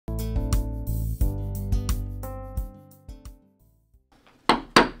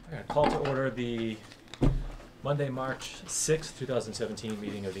Call to order the Monday, March 6th, 2017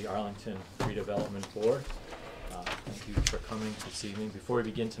 meeting of the Arlington Redevelopment Board. Thank you for coming this evening. Before we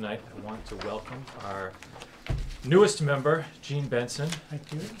begin tonight, I want to welcome our newest member, Jean Benson.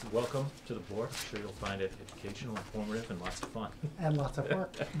 Thank you. Welcome to the board. I'm sure you'll find it educational, informative, and lots of fun. And lots of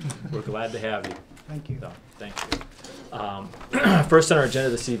work. We're glad to have you. Thank you. So, thank you. First on our agenda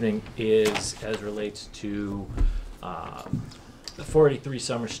this evening is as relates to the 483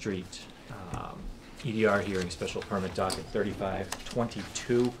 Summer Street EDR hearing, special permit docket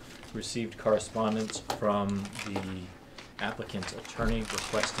 3522. Received correspondence from the applicant's attorney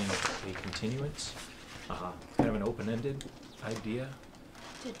requesting a continuance. Kind of an open-ended idea.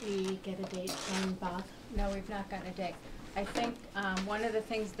 Did we get a date from Bob? No, we've not gotten a date. I think one of the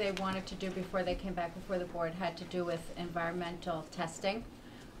things they wanted to do before they came back before the board had to do with environmental testing,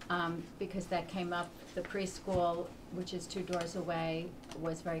 because that came up. The preschool, which is 2 doors away,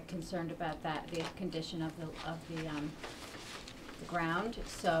 was very concerned about that, the condition of the ground.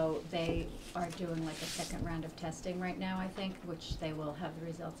 So they are doing like a second round of testing right now, I think, which they will have the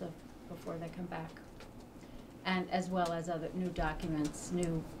results of before they come back. And as well as other new documents,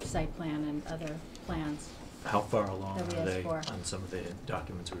 new site plan and other plans. How far along That we are asked they for. on some of the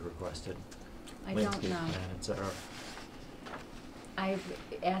documents we requested? I don't Landscape know. plan, et cetera. I've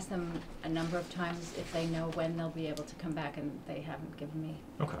asked them a number of times if they know when they'll be able to come back, and they haven't given me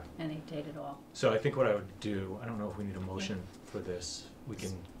Okay. any date at all. So I think what I would do, I don't know if we need a motion for this. We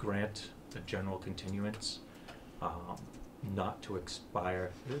can grant a general continuance, not to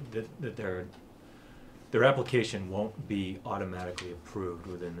expire, that their application won't be automatically approved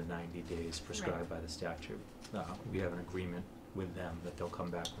within the 90 days prescribed by the statute. We have an agreement with them that they'll come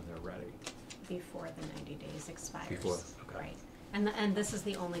back when they're ready. Before the 90 days expires. Before, okay. Right. And this is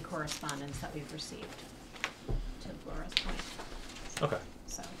the only correspondence that we've received, to Laura's point. Okay.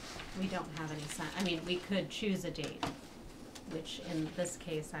 So we don't have any I mean, we could choose a date, which in this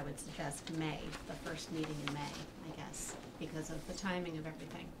case I would suggest May, the first meeting in May, I guess, because of the timing of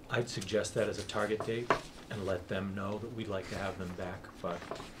everything. I'd suggest that as a target date and let them know that we'd like to have them back, but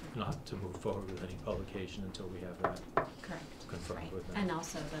not to move forward with any publication until we have that Correct. confirmed Right. with them. And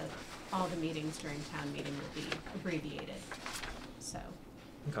also all the meetings during town meeting will be abbreviated, so.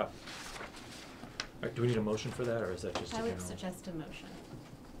 Okay. All right, do we need a motion for that, or is that just a I general? would suggest a motion.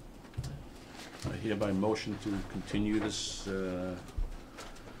 I hereby motion to continue this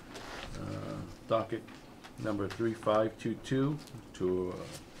docket number 3522 to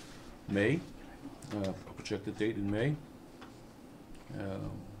May, projected date in May. Is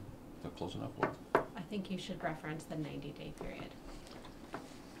that close enough? I think you should reference the 90-day period.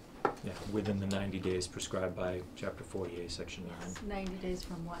 Yeah, within the 90 days prescribed by Chapter 48, Section 9. 90 days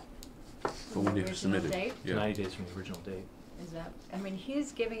from what? From when the they original submitted. date? Yeah. 90 days from the original date. Is that, I mean,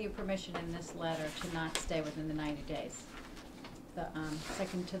 he's giving you permission in this letter to not stay within the 90 days. The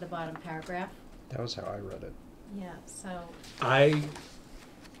second to the bottom paragraph. That was how I read it. Yeah, so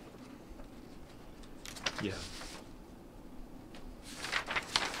Yeah.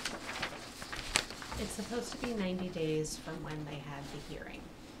 it's supposed to be 90 days from when they had the hearing.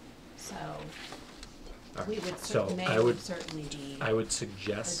 So All we right. would, So May I would certainly be I would a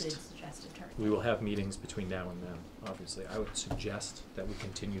suggest, good suggested target. we will have meetings between now and then, obviously. I would suggest that we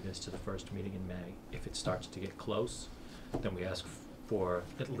continue this to the first meeting in May. If it starts to get close, then we ask for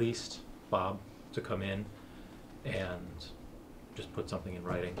at least Bob to come in and just put something in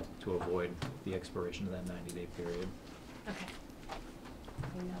writing to avoid the expiration of that 90-day period. Okay.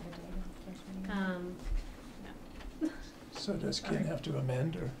 You know the date of the first meeting? No. So does Ken have to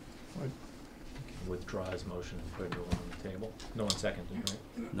amend, or what? Withdraw his motion and put a new one on the table. No one seconded,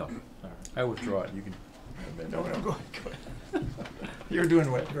 right? No. All right. I withdraw it. You can. No, go ahead. You're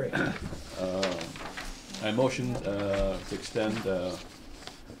doing what, great. I motion to extend the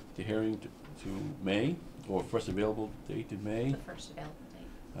hearing to May, or first available date in May. The first available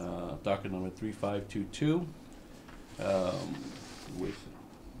date. Docket number 3522, with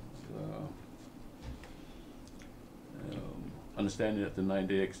understanding that the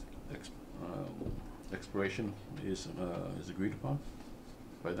 9-day expiration is agreed upon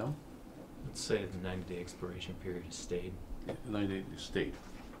by them. Let's say the 90-day expiration period has stayed. Yeah, the 9-day stayed.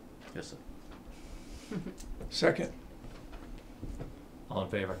 Yes, sir. Second. All in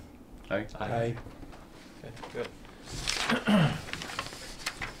favor? Aye. Okay, good.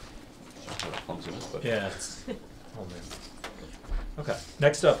 Clumsiness, but Yeah, it's, oh man. Okay,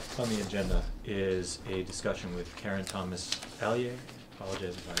 next up on the agenda is a discussion with Karen Thomas Allier.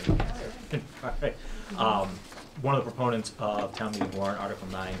 Apologize if I. All right. One of the proponents of town meeting warrant Article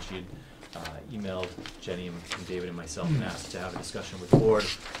 9, she had emailed Jenny and David and myself and asked to have a discussion with the board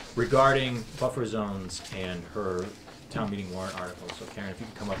regarding buffer zones and her town meeting warrant article. So Karen, if you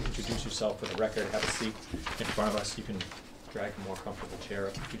can come up, introduce yourself for the record, have a seat in front of us. You can drag a more comfortable chair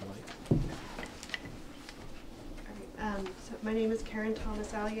up if you'd like. All right, so my name is Karen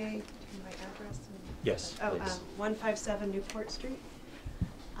Thomas Allier. Do you have my address? Yes, Oh, please. 157 Newport Street.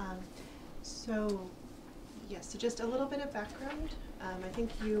 So just a little bit of background. I think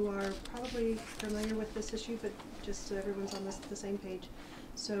you are probably familiar with this issue, but just so everyone's on the same page.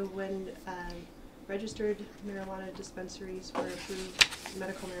 So when registered marijuana dispensaries were approved,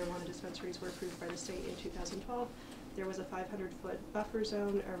 medical marijuana dispensaries were approved by the state in 2012, there was a 500-foot buffer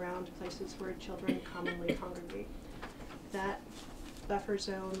zone around places where children commonly congregate. That buffer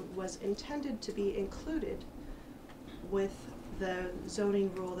zone was intended to be included with the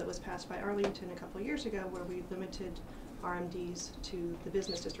zoning rule that was passed by Arlington a couple of years ago, where we limited RMDs to the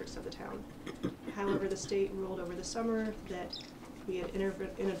business districts of the town. However, the state ruled over the summer that we had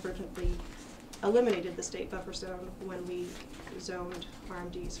inadvertently eliminated the state buffer zone when we zoned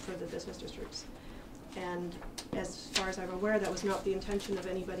RMDs for the business districts. And as far as I'm aware, that was not the intention of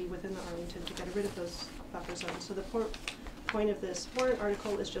anybody within the Arlington to get rid of those buffer zones. So the point of this warrant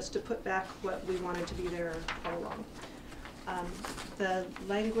article is just to put back what we wanted to be there all along. The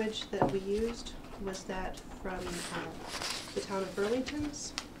language that we used was that from the town of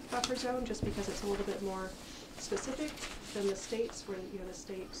Burlington's buffer zone, just because it's a little bit more specific than the state's, where the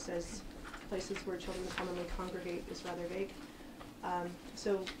state says places where children commonly congregate is rather vague.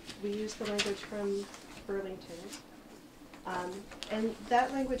 So we used the language from Burlington's, and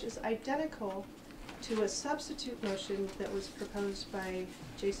that language is identical to a substitute motion that was proposed by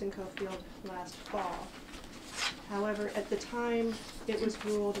Jason Cofield last fall. However, at the time, it was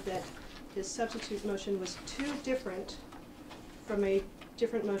ruled that his substitute motion was too different from a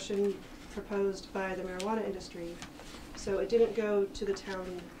different motion proposed by the marijuana industry. So it didn't go to the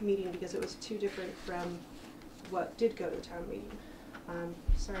town meeting because it was too different from what did go to the town meeting.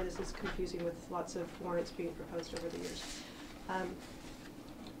 Sorry, this is confusing with lots of warrants being proposed over the years.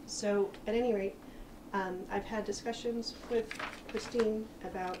 So at any rate, I've had discussions with Christine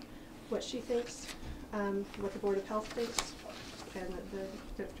about what she thinks, what the Board of Health thinks, and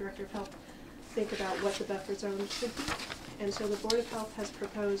the Director of Health think about what the buffer zone should be. And so the Board of Health has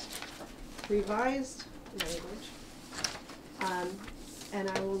proposed revised language, and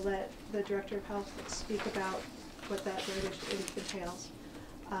I will let the Director of Health speak about what that language entails.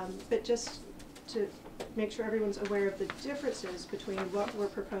 But just to make sure everyone's aware of the differences between what we're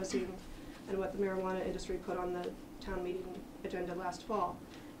proposing and what the marijuana industry put on the town meeting agenda last fall.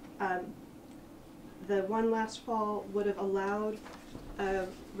 The one last fall would have allowed a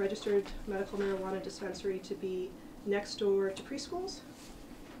registered medical marijuana dispensary to be next door to preschools,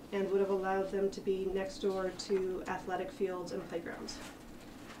 and would have allowed them to be next door to athletic fields and playgrounds.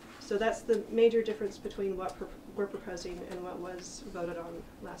 So that's the major difference between what we're proposing and what was voted on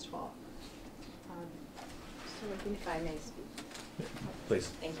last fall. So I think if I may speak.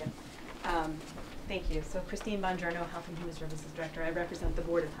 Please. Thank you. Thank you. So Christine Bongiorno, Health and Human Services Director. I represent the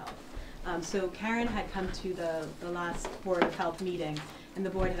Board of Health. So Karen had come to the last Board of Health meeting, and the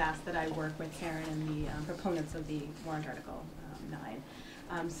board had asked that I work with Karen and the proponents of the warrant article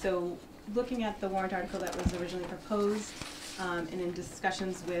 9. So looking at the warrant article that was originally proposed, and in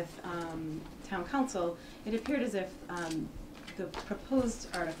discussions with town council, it appeared as if the proposed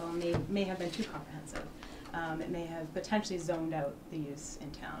article may have been too comprehensive. It may have potentially zoned out the use in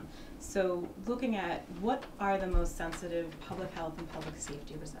town. So looking at what are the most sensitive public health and public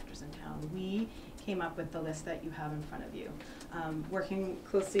safety receptors in town, we came up with the list that you have in front of you. Working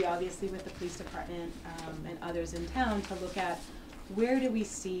closely, obviously, with the police department and others in town to look at where do we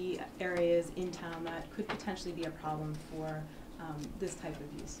see areas in town that could potentially be a problem for this type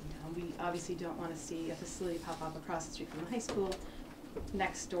of use in town. We obviously don't want to see a facility pop up across the street from the high school,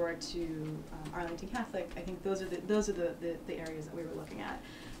 next door to Arlington Catholic. I think those are the areas that we were looking at.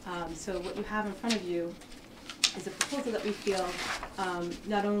 So what you have in front of you is a proposal that we feel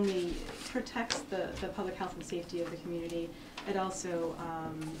not only protects the public health and safety of the community, it also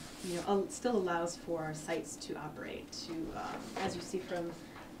still allows for sites to operate. As you see from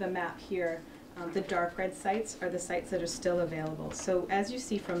the map here, the dark red sites are the sites that are still available. So as you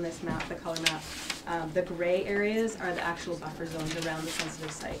see from this map, the color map, the gray areas are the actual buffer zones around the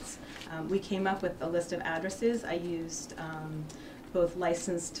sensitive sites. We came up with a list of addresses. I used both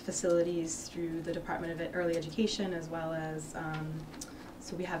licensed facilities through the Department of Early Education, as well as,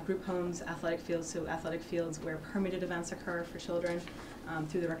 so we have group homes, athletic fields, so athletic fields where permitted events occur for children.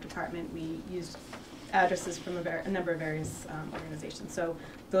 Through the rec department, we used addresses from a number of various organizations. So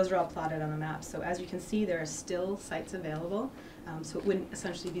those are all plotted on the map. So as you can see, there are still sites available. So it wouldn't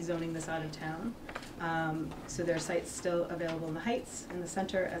essentially be zoning this out of town. So there are sites still available in the Heights, in the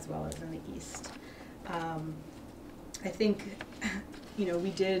center, as well as in the east. I think, you know, we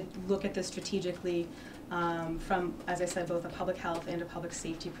did look at this strategically from, as I said, both a public health and a public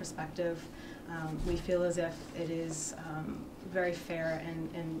safety perspective. We feel as if it is very fair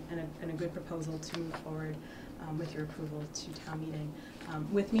and a good proposal to move forward with your approval to town meeting.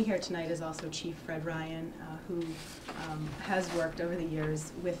 With me here tonight is also Chief Fred Ryan, who has worked over the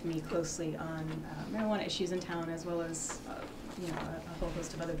years with me closely on marijuana issues in town, as well as you know, a whole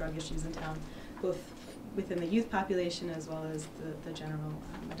host of other drug issues in town, both within the youth population as well as the general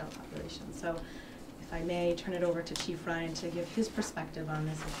adult population. So if I may turn it over to Chief Ryan to give his perspective on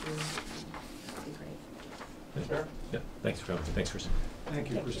this issue, that would be great. Sure. Yeah, thanks for coming. Thanks for. Thank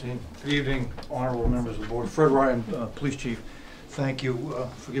you, Thank you. Christine. Good evening, honorable members of the board. Fred Ryan, Police Chief. Thank you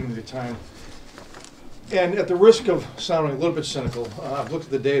for giving me the time. And at the risk of sounding a little bit cynical, I've looked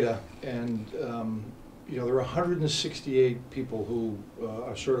at the data, and you know, there are 168 people who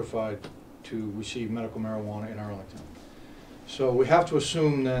are certified to receive medical marijuana in Arlington. So we have to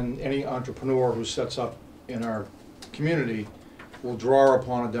assume then any entrepreneur who sets up in our community will draw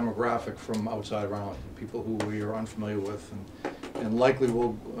upon a demographic from outside of Arlington, people who we are unfamiliar with, and likely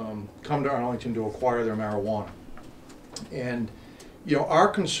will come to Arlington to acquire their marijuana. And you know, our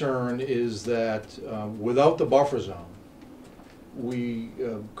concern is that without the buffer zone, we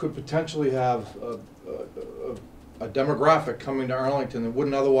could potentially have a demographic coming to Arlington that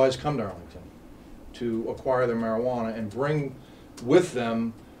wouldn't otherwise come to Arlington to acquire their marijuana, and bring with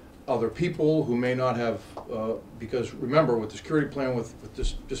them other people who may not have, because remember, with the security plan with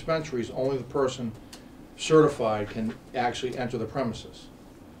dispensaries, only the person certified can actually enter the premises.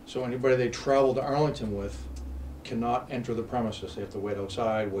 So anybody they travel to Arlington with cannot enter the premises. They have to wait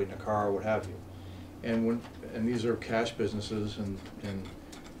outside, wait in a car, what have you. And these are cash businesses,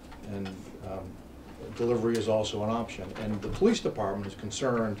 and delivery is also an option. And the police department is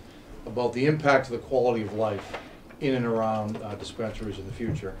concerned about the impact of the quality of life in and around dispensaries in the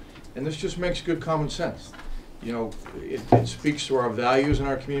future. And this just makes good common sense. You know, it speaks to our values in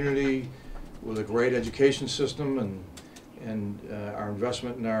our community with a great education system, and our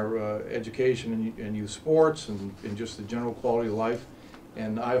investment in our education and youth sports, and just the general quality of life.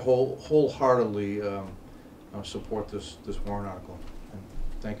 And I wholeheartedly support this warrant article. And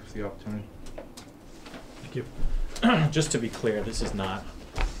thank you for the opportunity. Thank you. Just to be clear, this is not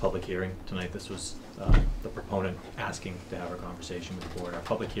a public hearing tonight. This was the proponent asking to have a conversation with the board. Our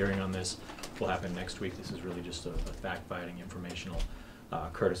public hearing on this will happen next week. This is really just a fact-finding, informational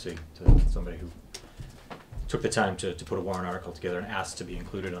courtesy to somebody who took the time to put a warrant article together and asked to be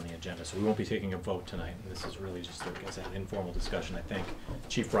included on the agenda. So we won't be taking a vote tonight. This is really just, like I said, an informal discussion. I thank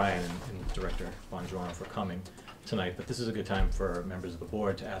Chief Ryan and Director Bongiorno for coming tonight, but this is a good time for members of the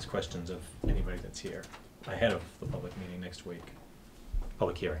board to ask questions of anybody that's here ahead of the public meeting next week,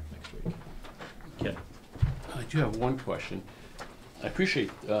 public hearing next week. Ken? I do have one question. I appreciate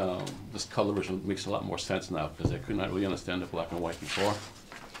this color vision. Makes a lot more sense now, because I could not really understand the black and white before.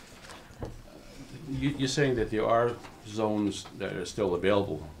 You're saying that there are zones that are still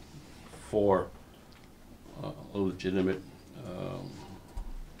available for a legitimate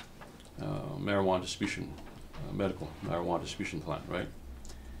marijuana distribution, medical marijuana distribution plant, right?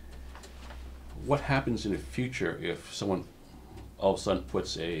 What happens in the future if someone all of a sudden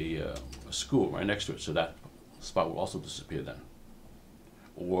puts a school right next to it, so that spot will also disappear then?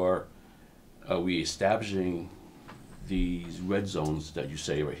 Or are we establishing these red zones that you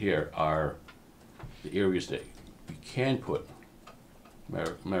say right here are the areas that we can put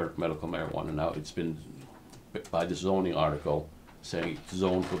medical marijuana? Now, it's been by the zoning article saying it's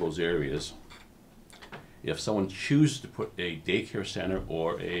zoned for those areas. If someone chooses to put a daycare center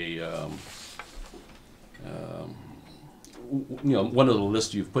or a you know, one of the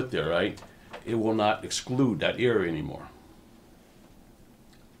lists you've put there, right, it will not exclude that area anymore.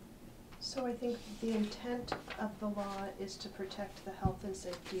 So I think the intent of the law is to protect the health and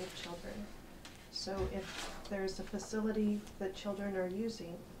safety of children. So if there's a facility that children are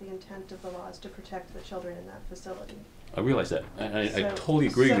using, the intent of the law is to protect the children in that facility. I realize that, and I totally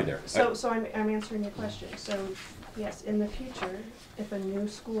agree with you there. So I'm answering your question. So yes, in the future, if a new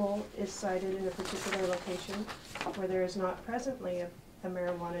school is sited in a particular location where there is not presently a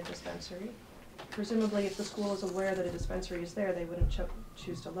marijuana dispensary, presumably if the school is aware that a dispensary is there, they wouldn't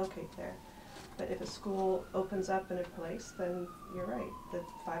choose to locate there. But if a school opens up in a place, then you're right, the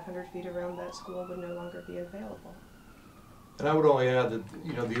 500 feet around that school would no longer be available. And I would only add that,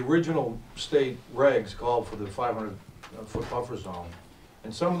 you know, the original state regs called for the 500-foot buffer zone.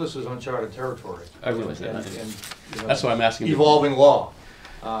 And some of this is uncharted territory. I realize that. And, you know, That's why I'm asking you. evolving law.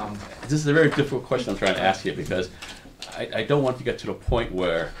 This is a very difficult question I'm trying to ask you, because I don't want to get to the point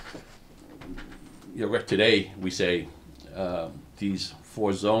where, you know, today we say these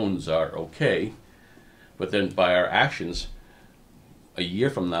 4 zones are okay, but then by our actions, a year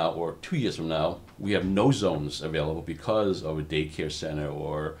from now or 2 years from now, we have no zones available because of a daycare center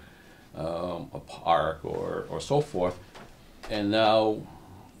or a park or so forth. And now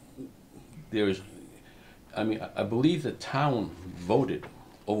there's, I mean, I believe the town voted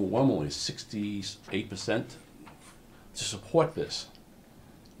overwhelmingly 68% to support this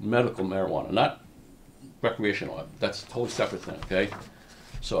medical marijuana, not recreational. That's a totally separate thing, okay?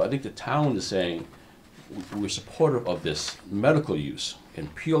 So I think the town is saying we're supportive of this medical use,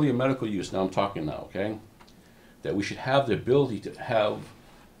 and purely a medical use, now I'm talking now, okay? That we should have the ability to have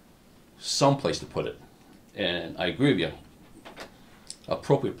some place to put it. And I agree with you,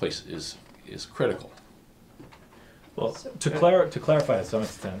 appropriate place is critical. Well, So- to clarify to some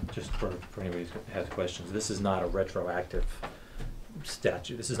extent, just for anybody who has questions, this is not a retroactive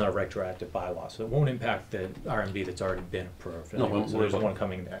statute. This is not a retroactive bylaw, so it won't impact the RMB that's already been approved. No, So there's one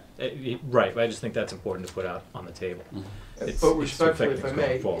coming there. Right, but I just think that's important to put out on the table. It's But to respectfully, affect if I things going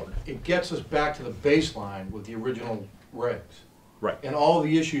may, forward. it gets us back to the baseline with the original regs. Right. And all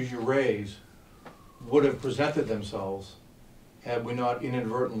the issues you raise would have presented themselves had we not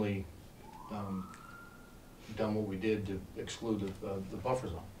inadvertently done what we did to exclude the buffer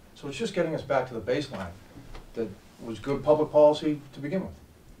zone. So it's just getting us back to the baseline that was good public policy to begin with.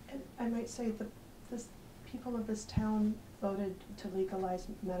 And I might say the people of this town voted to legalize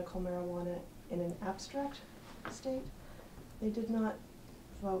medical marijuana in an abstract state. They did not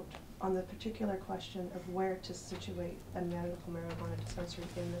vote on the particular question of where to situate a medical marijuana dispensary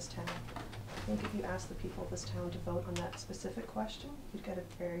in this town. I think if you asked the people of this town to vote on that specific question, you'd get a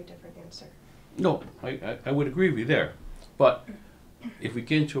very different answer. No, I would agree with you there. But if we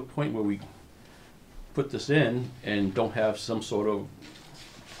get into a point where we put this in and don't have some sort of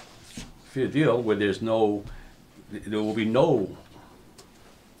fair deal where there will be no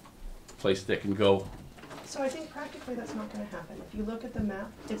place that can go. So I think practically that's not going to happen. If you look at the map,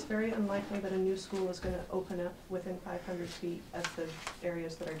 it's very unlikely that a new school is going to open up within 500 feet of the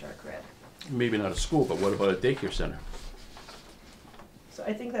areas that are dark red. Maybe not a school, but what about a daycare center? So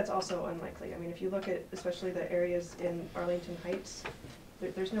I think that's also unlikely. I mean, if you look at especially the areas in Arlington Heights,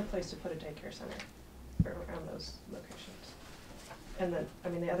 there's no place to put a daycare center around those locations. And then, I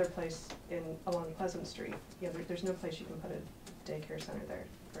mean, the other place along Pleasant Street, there's no place you can put a daycare center there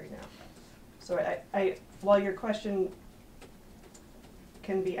right now. So while your question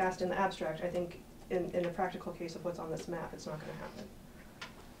can be asked in the abstract, I think in the practical case of what's on this map, it's not going to happen.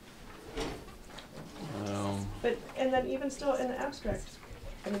 But, and then even still in the abstract,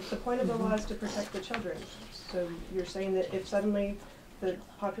 I mean, the point of the law is to protect the children. So you're saying that if suddenly the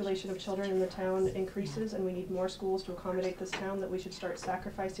population of children in the town increases and we need more schools to accommodate this town, that we should start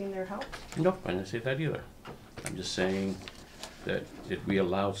sacrificing their health? No, I didn't say that either. I'm just saying that if we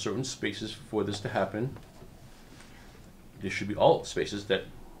allow certain spaces for this to happen, there should be all spaces that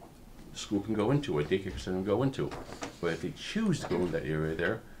the school can go into, or daycare center can go into. But if they choose to go in that area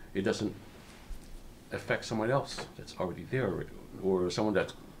there, it doesn't affect someone else that's already there, or someone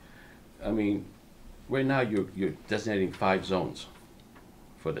that's, I mean, right now you're designating 5 zones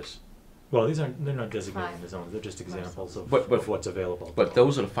for this. Well, they're not designating Five. the zones, they're just examples of But what's available. But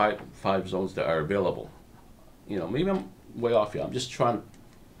those are the five zones that are available. You know, maybe I'm way off here. I'm just trying to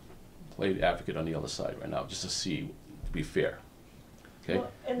play the advocate on the other side right now, just to see, to be fair. Okay?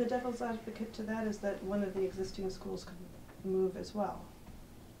 Well, and the devil's advocate to that is that one of the existing schools could move as well,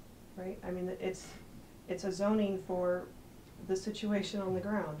 right? I mean, it's a zoning for the situation on the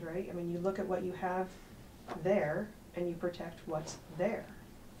ground, right? I mean, you look at what you have there and you protect what's there,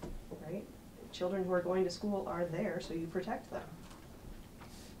 right? Children who are going to school are there, so you protect them.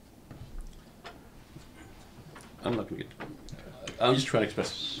 I'm not going to get. I'm just trying to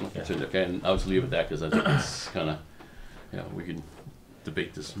express some concern, okay? And I'll just leave it at that because I think it's kind of, you know, we can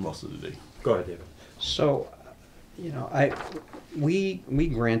debate this most of the day. Go ahead, David. So, you know, we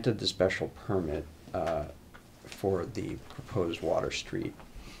granted the special permit for the proposed Water Street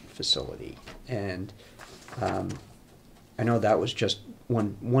facility, and I know that was just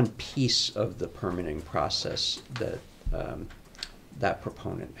one piece of the permitting process that that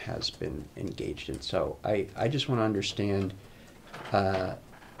proponent has been engaged in. So I just want to understand,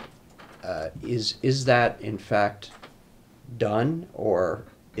 is that in fact done, or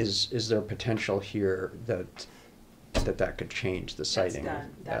is there potential here that that could change the That's siting.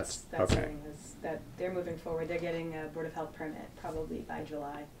 done. That's okay. something that they're moving forward. They're getting a Board of Health permit probably by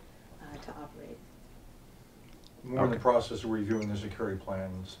July to operate. We're in the Okay. process of reviewing the security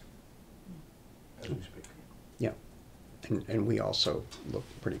plans as we speak. Yeah, and we also look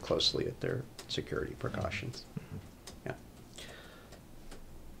pretty closely at their security precautions. Yeah.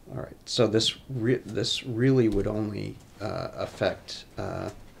 All right. So this really would only affect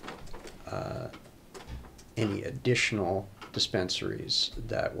any additional dispensaries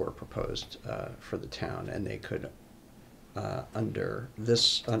that were proposed for the town, and they could under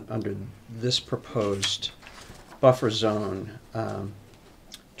this proposed buffer zone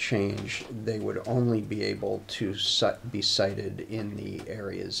change, they would only be able to be cited in the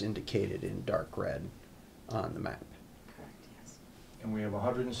areas indicated in dark red on the map. Correct, yes. And we have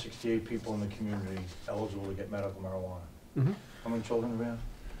 168 people in the community eligible to get medical marijuana. Mm-hmm. How many children do we have?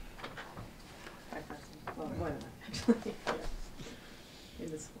 5,000. Well, more than that, actually. Yeah.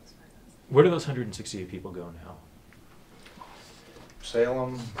 In the schools, 5,000. Where do those 168 people go now?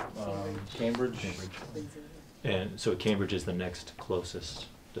 Salem, Cambridge. Cambridge. Quincy. And so Cambridge is the next closest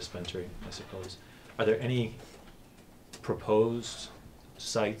dispensary, I suppose. Are there any proposed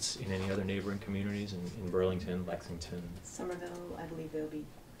sites in any other neighboring communities in Burlington, Lexington? Somerville, I believe there'll be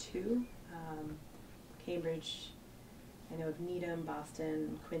 2. Cambridge, I know of Needham,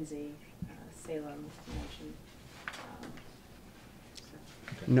 Boston, Quincy, Salem, you mentioned.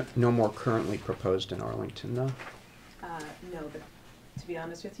 So, No more currently proposed in Arlington, though? no, but to be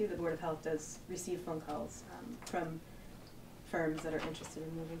honest with you, the Board of Health does receive phone calls from firms that are interested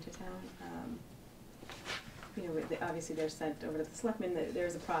in moving to town. You know, obviously they're sent over to the selectmen.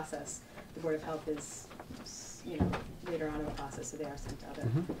 There's a process. The Board of Health is, you know, later on in the process, so they are sent to other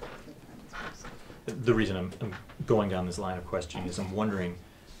Mhm. departments. The reason I'm going down this line of questioning is I'm wondering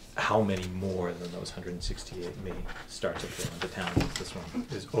how many more than those 168 may start to fill into town once this one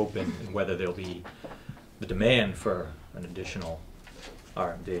is open, and whether there'll be the demand for an additional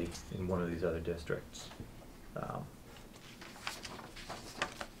RMD in one of these other districts.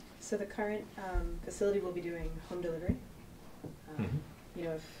 So the current facility will be doing home delivery. Mhm. You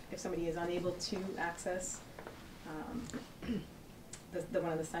know, if somebody is unable to access the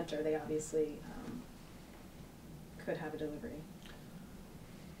one in the center, they obviously could have a delivery.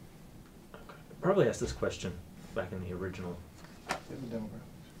 Probably asked this question back in the original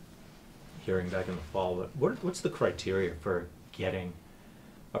hearing back in the fall, but what's the criteria for getting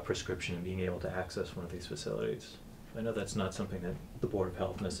a prescription and being able to access one of these facilities? I know that's not something that the Board of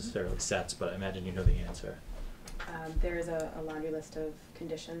Health necessarily sets, but I imagine you know the answer. There is a laundry list of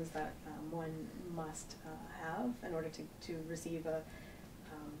conditions that one must have in order to receive a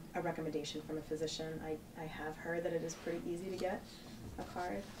recommendation from a physician. I have heard that it is pretty easy to get a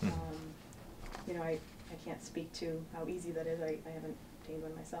card. You know, I can't speak to how easy that is. I haven't obtained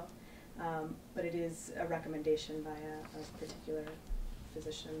one myself. But it is a recommendation by a particular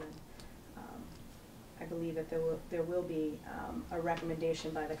physician. And, I believe that there will be a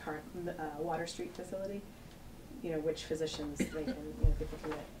recommendation by the current Water Street facility, you know, which physicians they can, you know, people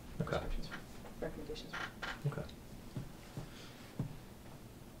can get prescriptions, recommendations. Okay.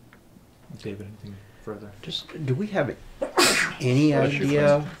 David, anything further? Just, do we have any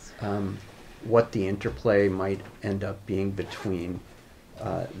idea what the interplay might end up being between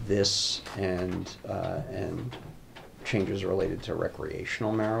this and changes related to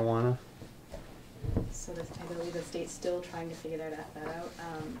recreational marijuana? So I believe the state's still trying to figure that out.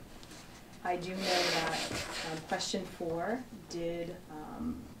 I do know that question 4 did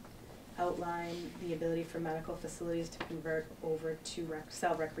outline the ability for medical facilities to convert over to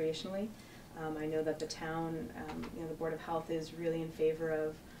sell recreationally. I know that the town, you know, the Board of Health is really in favor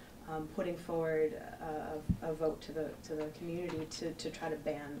of putting forward a vote to the community to try to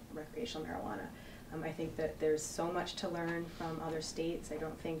ban recreational marijuana. I think that there's so much to learn from other states. I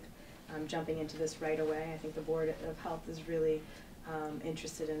don't think jumping into this right away. I think the Board of Health is really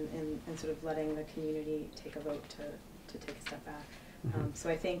interested in sort of letting the community take a vote to take a step back. So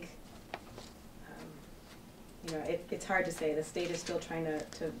I think, you know, it's hard to say. The state is still trying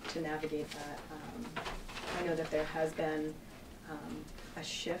to navigate that. I know that there has been a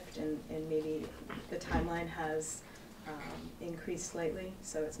shift, and maybe the timeline has increased slightly,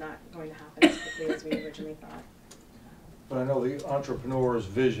 so it's not going to happen as quickly as we originally thought. But I know the entrepreneur's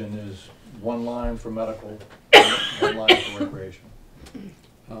vision is one line for medical, one line for recreation.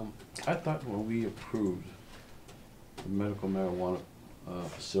 I thought when we approved the medical marijuana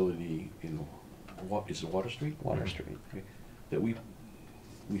facility in, is it Water Street? Water Street. Okay, that we've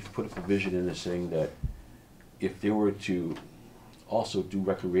put a provision in there saying that if they were to also do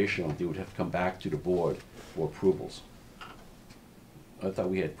recreational, they would have to come back to the board for approvals. I thought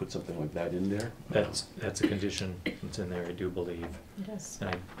we had put something like that in there. That's a condition that's in there, I do believe. It is.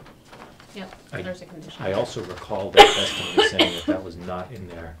 And Yep, I- there's a condition. I also recall that testimony saying that that was not in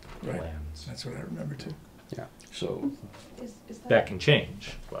their Right. plans. That's what I remember too. Yeah. So, Is That can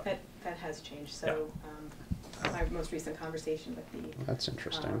change, but. That has changed, so, my most recent conversation with the That's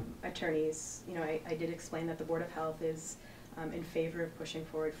interesting. attorneys, you know, I did explain that the Board of Health is in favor of pushing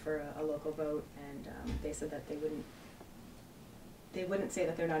forward for a local vote, and they said that they wouldn't say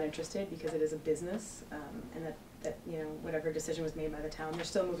that they're not interested because it is a business, and that you know, whatever decision was made by the town, they're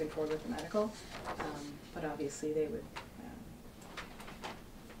still moving forward with the medical, but obviously they would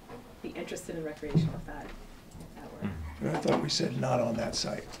be interested in recreational if that were. But I thought we said not on that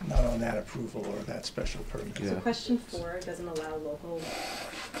site, not on that approval or that special permit. Yeah. So question 4 doesn't allow the local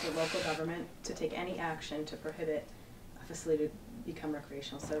government to take any action to prohibit a facility to become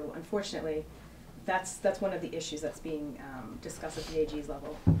recreational. So unfortunately, that's one of the issues that's being discussed at the AG's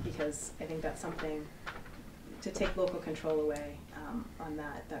level, because I think that's something to take local control away on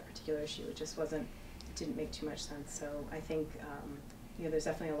that particular issue. It just didn't make too much sense. So I think you know, there's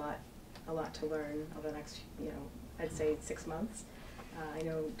definitely a lot to learn over the next, you know, I'd say 6 months. I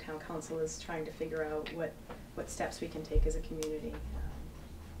know town council is trying to figure out what steps we can take as a community.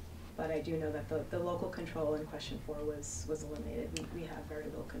 But I do know that the local control in question 4 was eliminated. We have very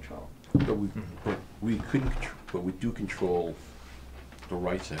little control. but we couldn't, but we do control the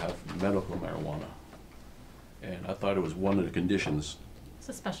right to have medical marijuana. And I thought it was one of the conditions. It's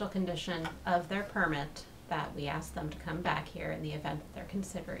a special condition of their permit that we ask them to come back here in the event that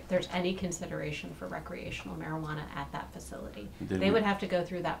there's any consideration for recreational marijuana at that facility. Then They we- would have to go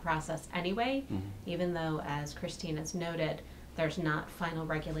through that process anyway, Mhm. even though, as Christine has noted, there's not final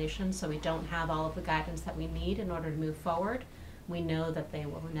regulation, so we don't have all of the guidance that we need in order to move forward. We know that they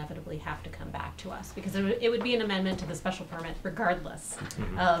will inevitably have to come back to us, because it would be an amendment to the special permit regardless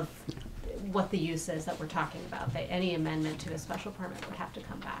of what the use is that we're talking about. Any amendment to a special permit would have to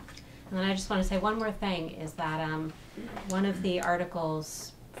come back. And then I just want to say one more thing, is that one of the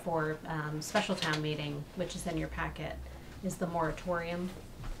articles for special town meeting, which is in your packet, is the moratorium.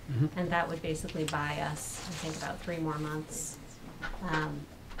 And that would basically buy us, I think, about 3 more months.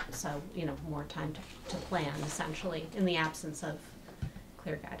 So, you know, more time to plan, essentially, in the absence of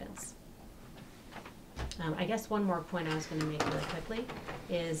clear guidance. I guess one more point I was going to make really quickly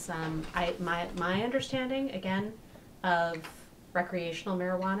is my understanding, again, of recreational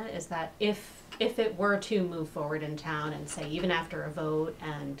marijuana is that if it were to move forward in town and say even after a vote,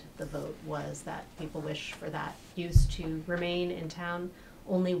 and the vote was that people wish for that use to remain in town,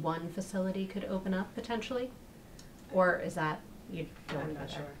 only one facility could open up potentially? Or is that, you don't I'm know not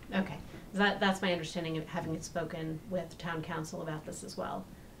that? sure. Okay, that's my understanding of having spoken with town council about this as well.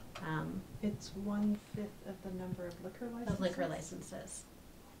 It's 1/5 of the number of liquor licenses. Of liquor licenses.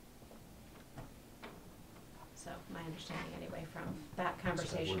 So my understanding anyway from that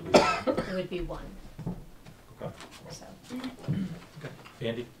conversation was that it would be 1, Okay. so.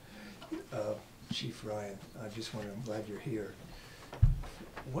 Andy? Chief Ryan, I'm glad you're here.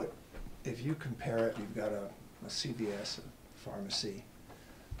 What, if you compare it, you've got a CVS, a pharmacy,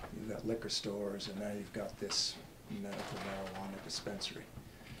 you've got liquor stores, and now you've got this medical marijuana dispensary.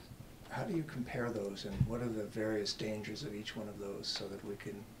 How do you compare those, and what are the various dangers of each one of those, so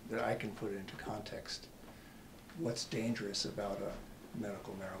that I can put it into context? What's dangerous about a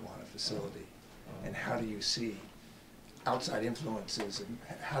medical marijuana facility, and how do you see outside influences, and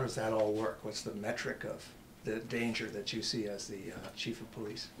how does that all work? What's the metric of the danger that you see as the chief of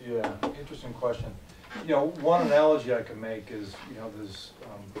police? Yeah, interesting question. You know, one analogy I can make is, you know, there's,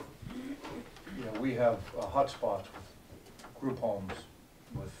 you know, we have hotspots with group homes,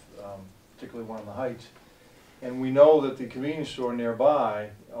 with particularly one in the Heights, and we know that the convenience store nearby,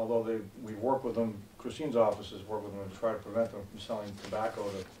 although we work with them, Christine's offices work with them to try to prevent them from selling tobacco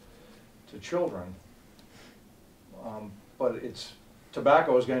to children, but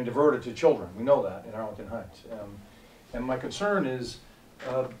tobacco is getting diverted to children. We know that in Arlington Heights. And my concern is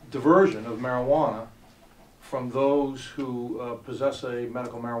diversion of marijuana from those who possess a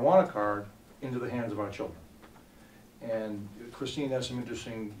medical marijuana card into the hands of our children. And Christine has some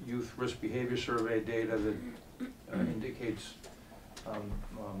interesting youth risk behavior survey data that indicates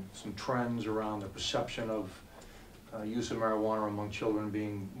some trends around the perception of use of marijuana among children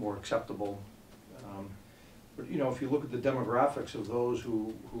being more acceptable. But you know, if you look at the demographics of those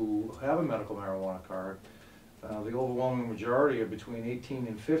who have a medical marijuana card, the overwhelming majority are between 18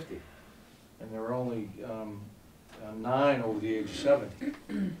 and 50, and there are only 9 over the age of 70.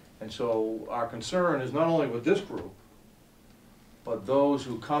 And so our concern is not only with this group, but those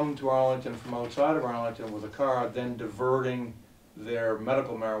who come to Arlington from outside of Arlington with a card, then diverting their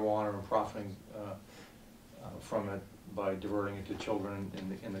medical marijuana and profiting from it by diverting it to children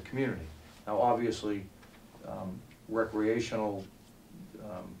in the community. Now, obviously, recreational,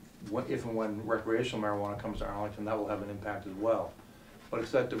 if and when recreational marijuana comes to Arlington, that will have an impact as well. But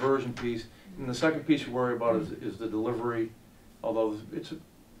it's that diversion piece. And the second piece you worry about is the delivery, although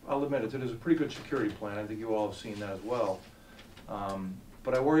I'll admit it is a pretty good security plan. I think you all have seen that as well.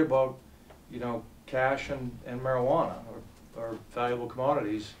 But I worry about, cash and marijuana or valuable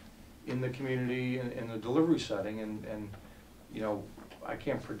commodities in the community in the delivery setting, and I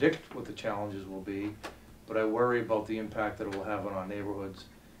can't predict what the challenges will be, but I worry about the impact that it will have on our neighborhoods,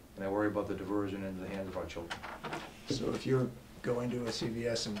 and I worry about the diversion into the hands of our children. So if you're going to a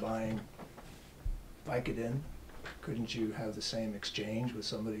CVS and buying Vicodin, couldn't you have the same exchange with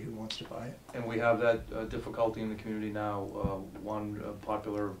somebody who wants to buy it? And we have that difficulty in the community now. One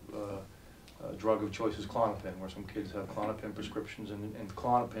popular drug of choice is Klonopin, where some kids have Klonopin prescriptions, and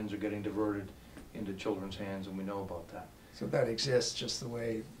Klonopins are getting diverted into children's hands, and we know about that. So that exists just the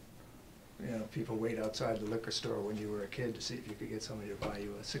way, people wait outside the liquor store when you were a kid to see if you could get somebody to buy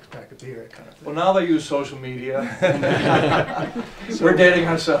you a six-pack of beer, kind of thing. Well, now they use social media. We're dating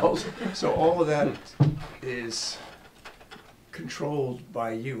ourselves. So all of that is controlled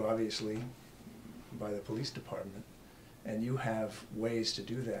by you, obviously, by the police department, and you have ways to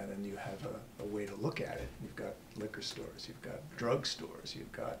do that, and you have a way to look at it. You've got liquor stores, you've got drug stores,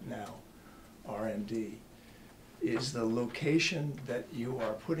 you've got now RMD. Is the location that you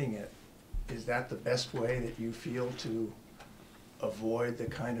are putting it, is that the best way that you feel to avoid the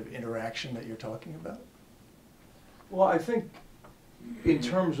kind of interaction that you're talking about? Well, I think in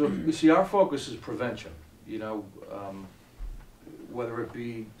terms of, you see, our focus is prevention, whether it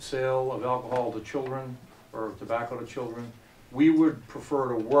be sale of alcohol to children or tobacco to children. We would prefer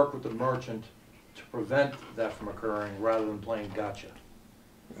to work with the merchant to prevent that from occurring rather than playing gotcha.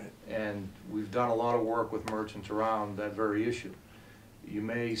 Right. And we've done a lot of work with merchants around that very issue. You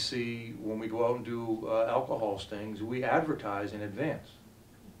may see when we go out and do alcohol stings, we advertise in advance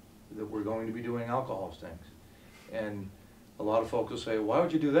that we're going to be doing alcohol stings. And a lot of folks will say, why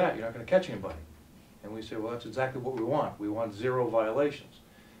would you do that? You're not going to catch anybody. And we say, well, that's exactly what we want. We want 0 violations.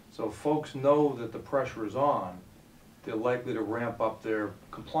 So if folks know that the pressure is on, they're likely to ramp up their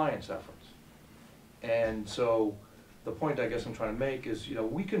compliance efforts. And so the point I guess I'm trying to make is,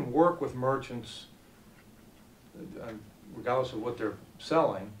 we can work with merchants, regardless of what they're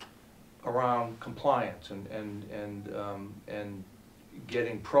selling, around compliance and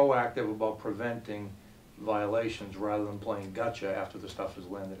getting proactive about preventing violations rather than playing gotcha after the stuff is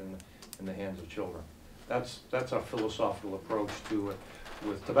landed in the hands of children. That's our philosophical approach to it.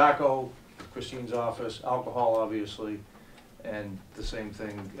 With tobacco, Christine's office, alcohol obviously, and the same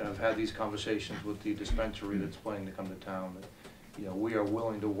thing, I've had these conversations with the dispensary that's planning to come to town, that we are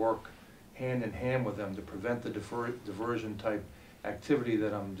willing to work hand in hand with them to prevent the diversion type activity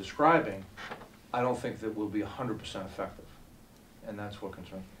that I'm describing. I don't think that will be 100% effective, and that's what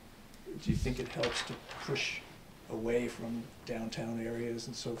concerns me. Do you think it helps to push away from downtown areas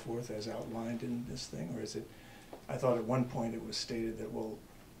and so forth as outlined in this thing, or is it, I thought at one point it was stated that, well,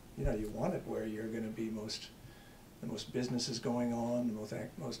 you want it where you're going to be the most business is going on, the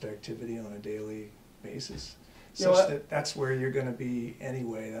most activity on a daily basis, such that's where you're going to be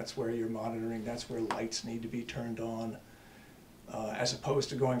anyway. That's where you're monitoring. That's where lights need to be turned on, as opposed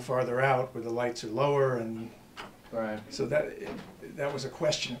to going farther out where the lights are lower. And right. So that was a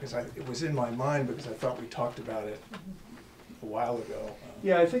question because it was in my mind because I thought we talked about it a while ago.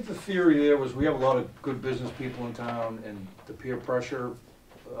 Yeah, I think the theory there was we have a lot of good business people in town, and the peer pressure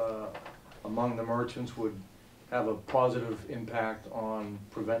among the merchants would have a positive impact on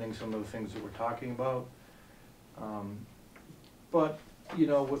preventing some of the things that we're talking about. But,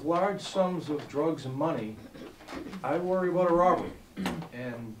 with large sums of drugs and money, I worry about a robbery.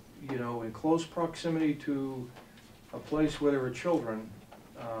 And, in close proximity to a place where there are children,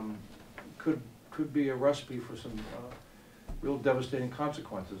 could be a recipe for some real devastating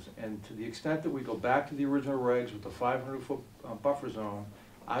consequences. And to the extent that we go back to the original regs with the 500-foot buffer zone,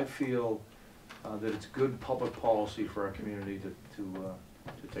 I feel that it's good public policy for our community to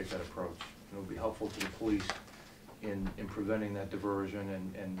take that approach. It will be helpful to the police in preventing that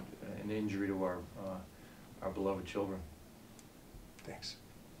diversion and injury to our beloved children. Thanks.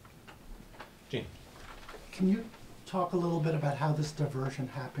 Gene. Can you talk a little bit about how this diversion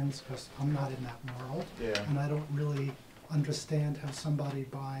happens? Because I'm not in that world. Yeah. And I don't really understand how somebody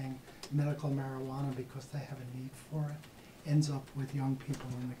buying medical marijuana because they have a need for it ends up with young people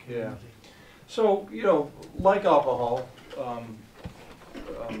in the community. So, like alcohol,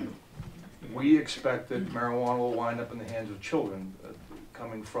 we expect that marijuana will wind up in the hands of children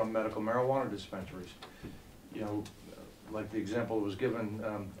coming from medical marijuana dispensaries. You know, like the example that was given,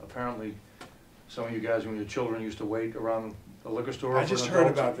 apparently some of you guys when your children used to wait around the liquor store. I just heard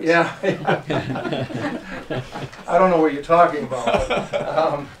about this. Yeah. I don't know what you're talking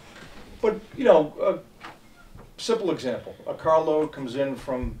about. But you know, a simple example. A carload comes in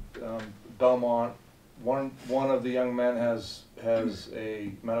from Belmont. One of the young men has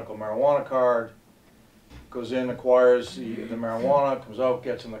a medical marijuana card, goes in, acquires the marijuana, comes out,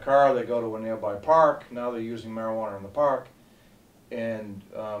 gets in the car, they go to a nearby park. Now they're using marijuana in the park. And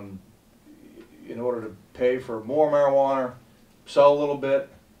in order to pay for more marijuana, sell a little bit,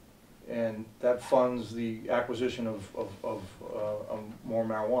 and that funds the acquisition of more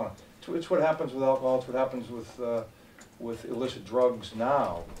marijuana. It's what happens with alcohol, it's what happens with illicit drugs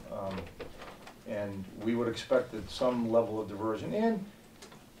now. And we would expect that some level of diversion. And,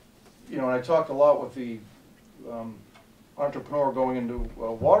 you know, I talked a lot with the entrepreneur going into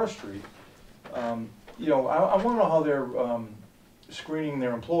Water Street. You know, I want to know how they're screening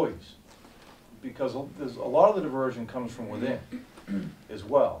their employees, because there's a lot of the diversion comes from within as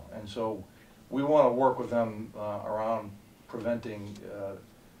well. And so we want to work with them around preventing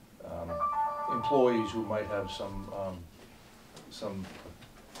employees who might have some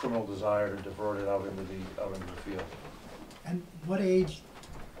criminal desire to divert it out into the field. And what age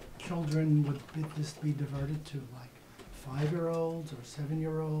children would this be diverted to? Like 5-year-olds or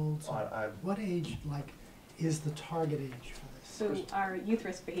 7-year-olds? What age, like, is the target age for this? So our youth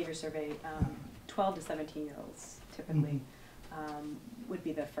risk behavior survey, 12 to 17-year-olds typically would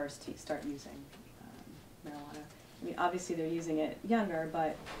be the first to start using marijuana. I mean, obviously they're using it younger,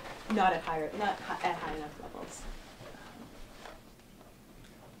 but not at high enough levels.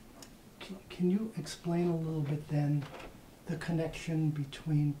 Can you explain a little bit then the connection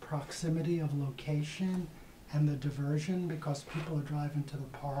between proximity of location and the diversion? Because people are driving to the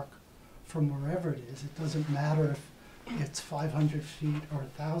park from wherever it is. It doesn't matter if it's 500 feet or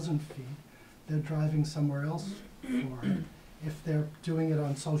 1,000 feet. They're driving somewhere else for it. If they're doing it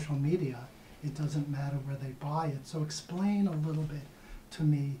on social media, it doesn't matter where they buy it. So explain a little bit to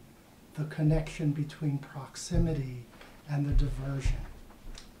me the connection between proximity and the diversion.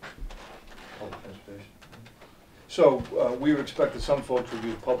 Public transportation. So we would expect that some folks would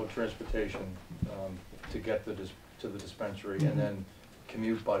use public transportation to get to the dispensary, and then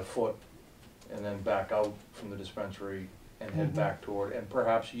commute by foot, and then back out from the dispensary and head back toward, and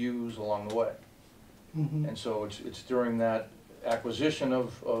perhaps use along the way. And so it's during that acquisition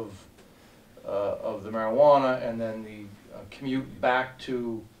of the marijuana, and then the commute back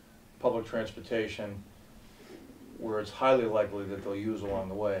to public transportation, where it's highly likely that they'll use along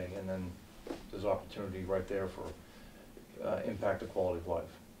the way, and then there's opportunity right there for impact the quality of life.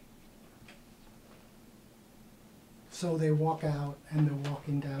 So they walk out and they're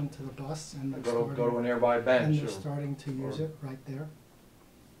walking down to the bus and they're Go to a nearby bench. and they're starting to use it right there?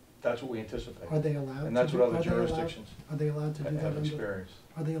 That's what we anticipate. Are they allowed? And that's to what do, other jurisdictions Are they allowed to do that have under? experienced.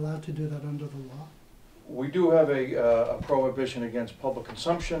 Are they allowed to do that under the law? We do have a prohibition against public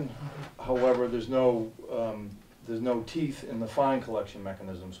consumption. However, there's no teeth in the fine collection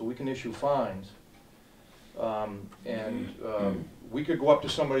mechanism, so we can issue fines. We could go up to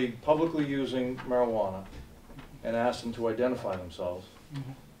somebody publicly using marijuana and ask them to identify themselves.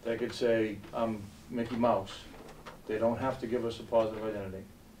 They could say, I'm Mickey Mouse. They don't have to give us a positive identity.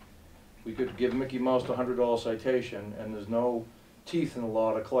 We could give Mickey Mouse a $100 citation, and there's no teeth in the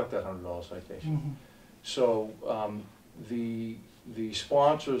law to collect that $100 citation. So the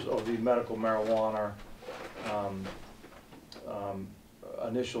sponsors of the medical marijuana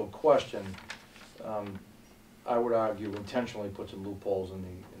initial question, I would argue, intentionally put some loopholes in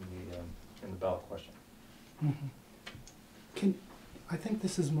the ballot question. I think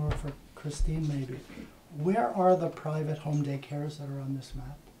this is more for Christine maybe. Where are the private home daycares that are on this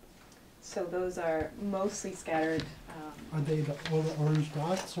map? So those are mostly scattered. Are they all the orange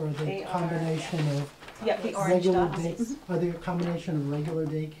dots, or are they a combination of Yep, the orange regular dots. Are they a combination of regular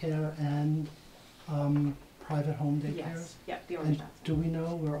daycare and private home daycares? Yes, yep, the orange And dots. do we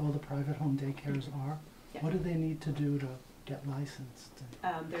know where all the private home daycares are? Yeah. What do they need to do to get licensed?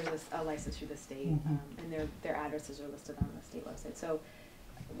 There's a license through the state, and their addresses are listed on the state website. So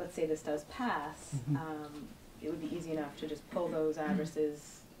let's say this does pass, it would be easy enough to just pull those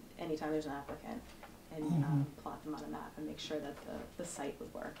addresses anytime there's an applicant and plot them on a map and make sure that the site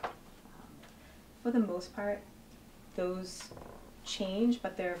would work. For the most part, those change,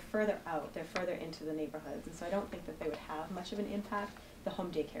 but they're further out, they're further into the neighborhoods, and so I don't think that they would have much of an impact. The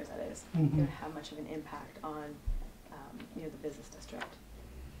home daycares, that is, they would have much of an impact on the business district.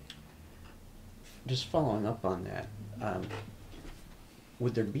 just following up on that,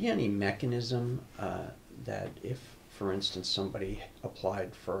 would there be any mechanism that if, for instance, somebody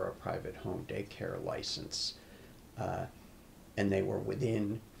applied for a private home daycare license and they were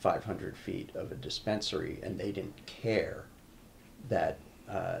within 500 feet of a dispensary and they didn't care that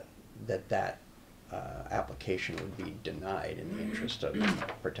that application would be denied in the interest of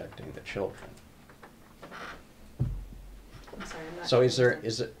protecting the children? I'm sorry, I'm not. So sure.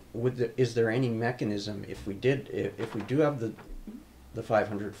 is there any mechanism if we do have the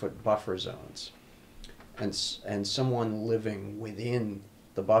 500-foot buffer zones and someone living within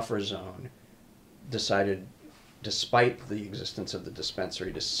the buffer zone decided, despite the existence of the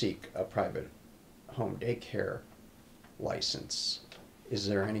dispensary, to seek a private home daycare license, is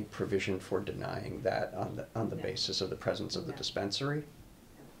there any provision for denying that on the No. basis of the presence of the No. dispensary?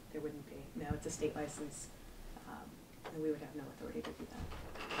 No, there wouldn't be. No, it's a state license, and we would have no authority to do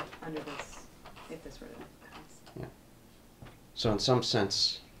that under this, if this were to pass. Yeah. So in some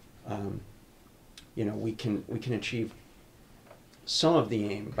sense, we can achieve some of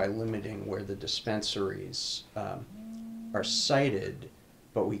the aim by limiting where the dispensaries are sited,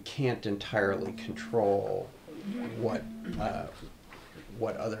 but we can't entirely control what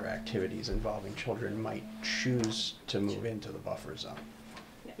other activities involving children might choose to move into the buffer zone.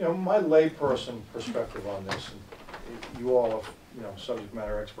 You know, my layperson perspective on this, and you all are, subject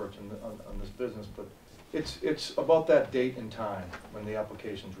matter experts on this business, but it's about that date and time when the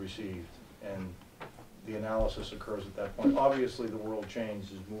application's received and the analysis occurs at that point. Obviously, the world change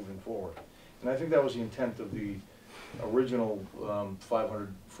is moving forward. And I think that was the intent of the original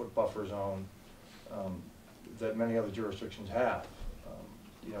 500-foot buffer zone that many other jurisdictions have.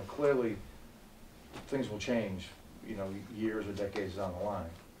 Clearly, things will change, years or decades down the line.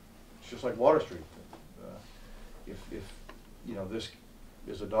 It's just like Water Street. If this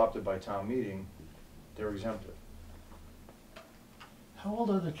is adopted by town meeting, they're exempted. How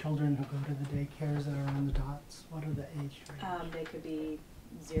old are the children who go to the daycares that are on the dots? What are the age range? They could be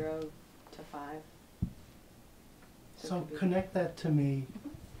 0 to 5. So it could be- connect that to me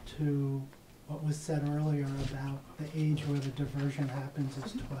to what was said earlier about the age where the diversion happens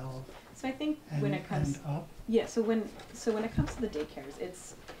is 12 So I think and, when it comes, and up. yeah, so when it comes to the daycares,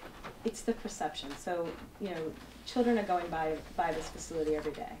 it's the perception. So, children are going by this facility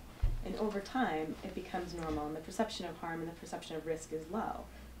every day. And over time, it becomes normal, and the perception of harm and the perception of risk is low.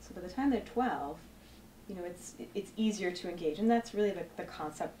 So by the time they're 12, it's easier to engage, and that's really the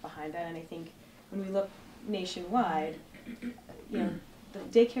concept behind that. And I think when we look nationwide, the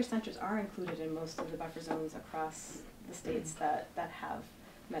daycare centers are included in most of the buffer zones across the states that have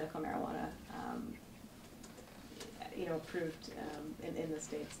medical marijuana, approved in the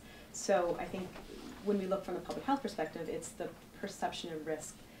states. So I think when we look from the public health perspective, it's the perception of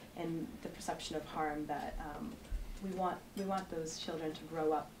risk and the perception of harm that we want those children to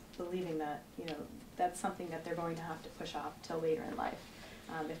grow up believing that that's something that they're going to have to push off till later in life.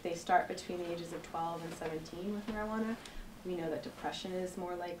 If they start between the ages of 12 and 17 with marijuana, we know that depression is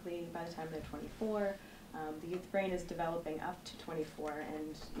more likely by the time they're 24. The youth brain is developing up to 24,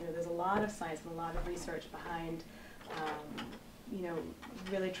 and there's a lot of science and a lot of research behind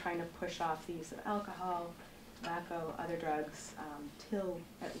really trying to push off the use of alcohol, tobacco, other drugs, till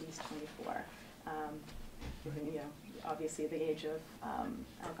at least 24. Obviously the age of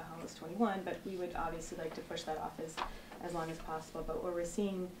alcohol is 21, but we would obviously like to push that off as long as possible. But where we're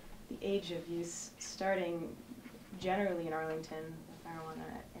seeing the age of use starting generally in Arlington with marijuana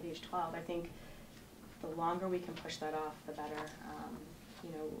at age 12, I think the longer we can push that off, the better.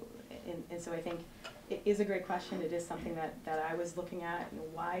 And so I think it is a great question. It is something that I was looking at.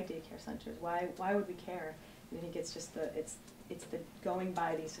 Why daycare centers? Why would we care? I think it's just it's the going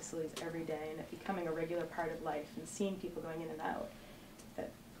by these facilities every day and it becoming a regular part of life and seeing people going in and out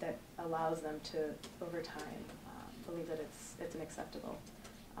that allows them to over time believe that it's an acceptable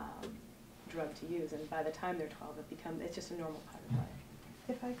drug to use, and by the time they're 12 it's just a normal part of life.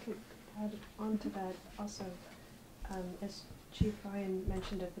 If I could add on to that also, as Chief Ryan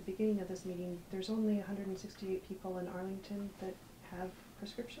mentioned at the beginning of this meeting, there's only 168 people in Arlington that have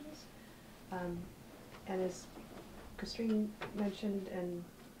prescriptions. And as Christine mentioned and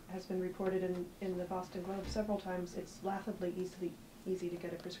has been reported in the Boston Globe several times, it's laughably easy to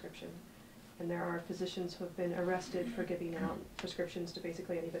get a prescription. And there are physicians who have been arrested for giving out prescriptions to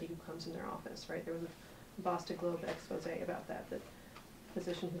basically anybody who comes in their office, right? There was a Boston Globe expose about that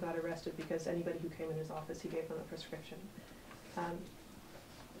physician who got arrested because anybody who came in his office, he gave them a prescription.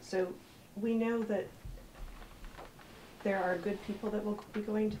 So we know that there are good people that will be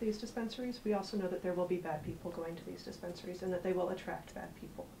going to these dispensaries. We also know that there will be bad people going to these dispensaries and that they will attract bad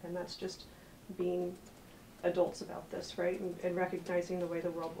people. And that's just being adults about this, right, and recognizing the way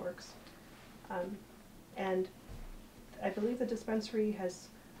the world works. And I believe the dispensary has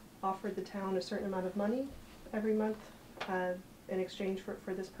offered the town a certain amount of money every month in exchange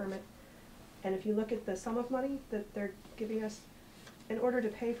for this permit. And if you look at the sum of money that they're giving us, in order to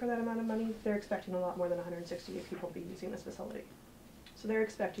pay for that amount of money, they're expecting a lot more than 168 people to be using this facility. So they're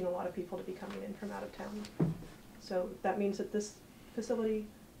expecting a lot of people to be coming in from out of town. So that means that this facility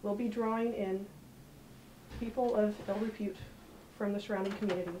will be drawing in people of ill repute from the surrounding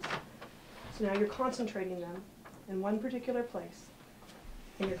communities. So now you're concentrating them in one particular place,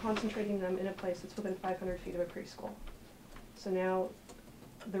 and you're concentrating them in a place that's within 500 feet of a preschool. So now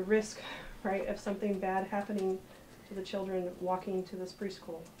the risk, right, of something bad happening to the children walking to this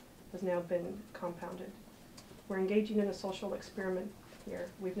preschool has now been compounded. We're engaging in a social experiment here.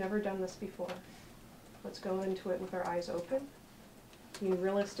 We've never done this before. Let's go into it with our eyes open, being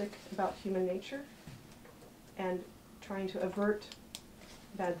realistic about human nature, and trying to avert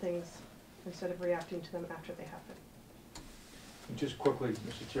bad things instead of reacting to them after they happen. Just quickly,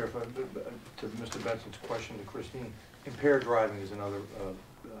 Mr. Chair, to Mr. Benson's question to Christine, impaired driving is another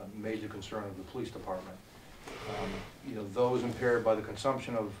major concern of the police department. You know, those impaired by the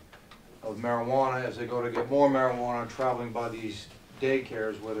consumption of marijuana, as they go to get more marijuana, traveling by these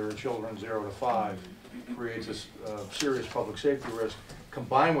daycares where there are children 0 to 5, creates a serious public safety risk.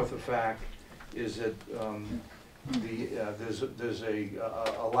 Combined with the fact is that there's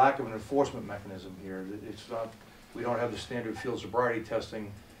a lack of an enforcement mechanism here. It's not, we don't have the standard field sobriety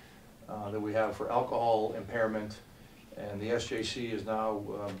testing that we have for alcohol impairment, and the SJC is now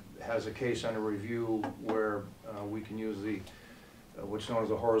has a case under review where we can use the what's known as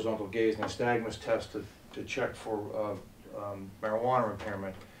the horizontal gaze nystagmus test to check for marijuana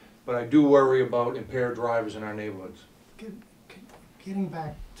impairment. But I do worry about impaired drivers in our neighborhoods. Getting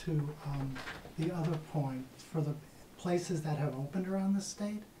back to the other point, for the places that have opened around the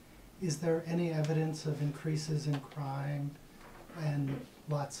state, is there any evidence of increases in crime and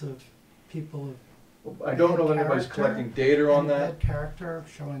lots of people of I don't know that anybody's collecting data on that. bad character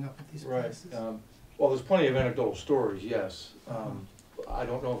showing up at these Right. places? Well, there's plenty of anecdotal stories, yes. I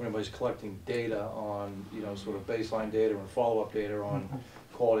don't know if anybody's collecting data on, you know, sort of baseline data and follow-up data on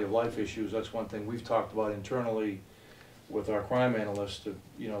quality of life issues. That's one thing we've talked about internally with our crime analysts to,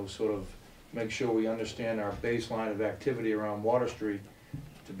 you know, sort of make sure we understand our baseline of activity around Water Street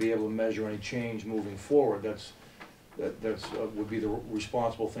to be able to measure any change moving forward. That's would be the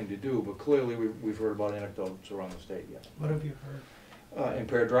responsible thing to do. But clearly, we've heard about anecdotes around the state. Yeah. What have you heard?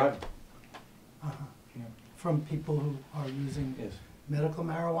 Impaired driving. Yeah. From people who are using yes. medical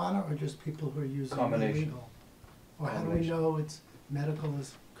marijuana, or just people who are using Combination. illegal? Or how do we know it's medical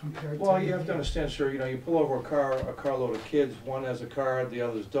as compared to? Well, you have to understand, sir. You know, you pull over a carload of kids. One has a card, the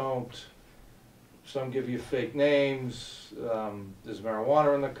others don't. Some give you fake names. There's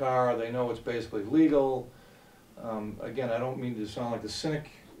marijuana in the car. They know it's basically legal. Again, I don't mean to sound like the cynic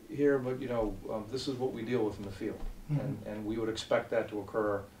here, but you know, this is what we deal with in the field, and we would expect that to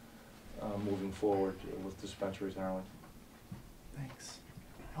occur moving forward with dispensaries in Arlington. Thanks.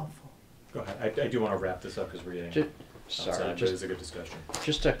 Helpful. Go ahead. I do want to wrap this up because we're getting outside, but it is a good discussion.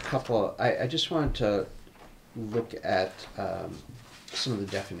 Just a couple. I just wanted to look at some of the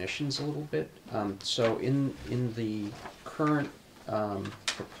definitions a little bit. So in the current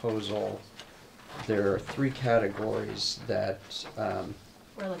proposal, there are 3 categories that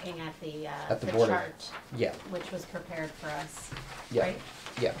We're looking at the the board chart, yeah, which was prepared for us, yeah, right?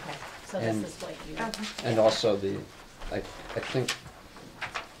 yeah, Okay, so And- this is what you. and also I think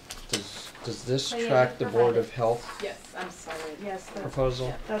does this So, yeah, track the you Board provided- of Health Yes, I'm sorry. Yes,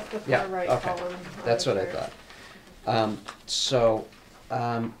 proposal? that's the Yeah, far right okay. column. That's what I thought. So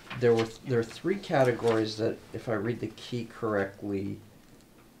there are 3 categories that, if I read the key correctly,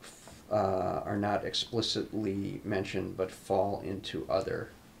 are not explicitly mentioned but fall into other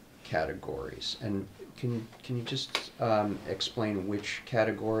categories. And can you just explain which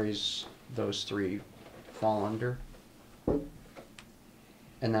categories those 3 fall under?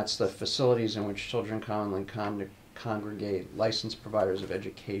 And that's the facilities in which children commonly congregate, licensed providers of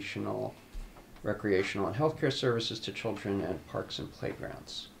educational, recreational, and healthcare services to children, and parks and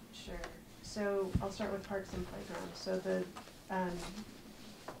playgrounds. Sure. So I'll start with parks and playgrounds. So the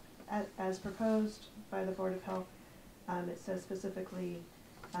as proposed by the Board of Health, it says specifically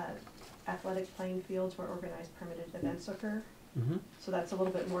athletic playing fields where organized permitted events occur. Mm-hmm. So that's a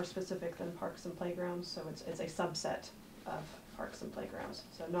little bit more specific than parks and playgrounds. So it's a subset of parks and playgrounds.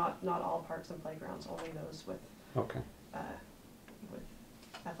 So not all parks and playgrounds, only those with Okay. with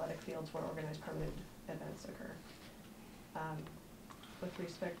athletic fields where organized permitted events occur. With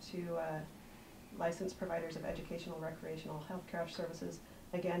respect to licensed providers of educational, recreational, healthcare services.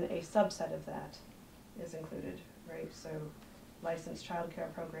 Again, a subset of that is included, right? So licensed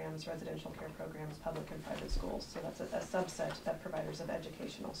childcare programs, residential care programs, public and private schools. So that's a subset of providers of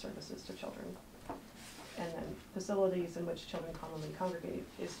educational services to children. And then facilities in which children commonly congregate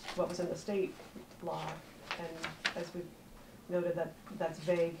is what was in the state law. And as we've noted, that's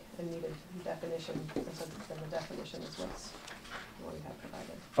vague and needed definition. And so then the definition is what we have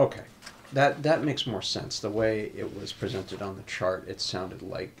provided. Okay, that makes more sense. The way it was presented on the chart, it sounded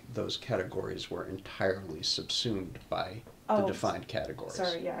like those categories were entirely subsumed by the defined categories.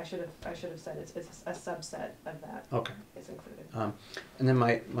 Sorry, yeah, I should have said it's a subset of that. Okay. Is included. And then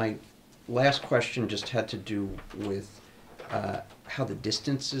my last question just had to do with how the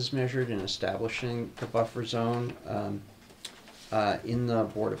distance is measured in establishing the buffer zone. In the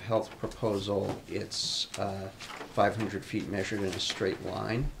Board of Health proposal, it's 500 feet measured in a straight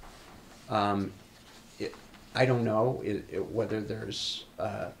line. I don't know whether there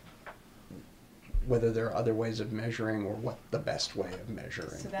are other ways of measuring or what the best way of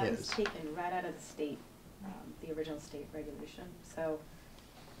measuring is. So that was taken right out of the state, the original state regulation. So,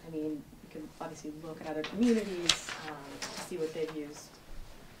 I mean, you can obviously look at other communities to see what they've used.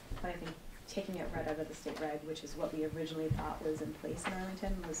 But I think taking it right out of the state reg, which is what we originally thought was in place in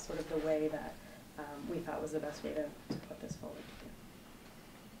Arlington, was sort of the way that we thought was the best way to put this forward.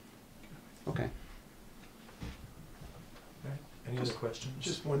 Okay. Any other questions?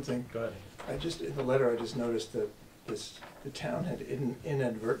 Just one thing. Go ahead. In the letter, I just noticed that the town had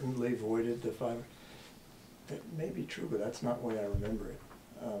inadvertently voided the 5. That may be true, but that's not the way I remember it.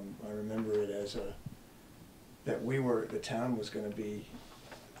 I remember it as that the town was going to be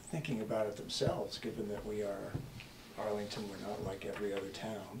thinking about it themselves, given that we are Arlington, we're not like every other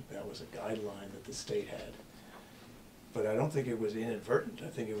town. That was a guideline that the state had. But I don't think it was inadvertent. I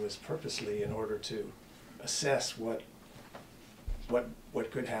think it was purposely in order to assess what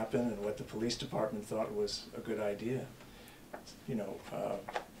could happen and what the police department thought was a good idea. You know,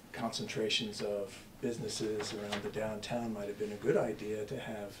 concentrations of businesses around the downtown might have been a good idea to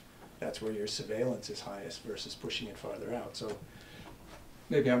have. That's where your surveillance is highest versus pushing it farther out. So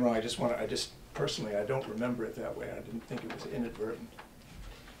maybe I'm wrong. Personally, I don't remember it that way. I didn't think it was inadvertent.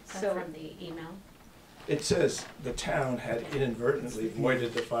 So from the email? It says the town had inadvertently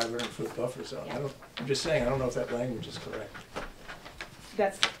voided the 500-foot buffer zone. Yeah. I'm just saying, I don't know if that language is correct.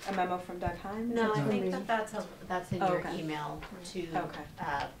 That's a memo from Doug Himes? No, I think that's in your Okay. email to, Okay.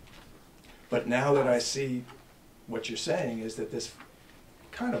 But now that I see what you're saying is that this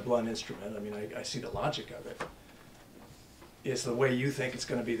kind of blunt instrument, I mean, I see the logic of it, is the way you think it's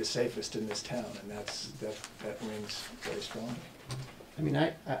going to be the safest in this town, and that rings very strongly. I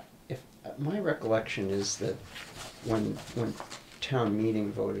mean, my recollection is that when town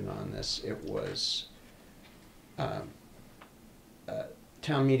meeting voted on this, it was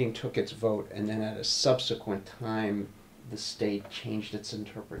town meeting took its vote, and then at a subsequent time, the state changed its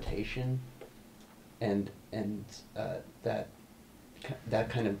interpretation, and that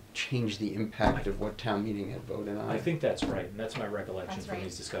kind of changed the impact of what town meeting had voted on. I think that's right, and that's my recollection That's from right.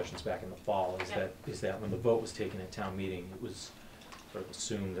 these discussions back in the fall, is that when the vote was taken at town meeting, it was sort of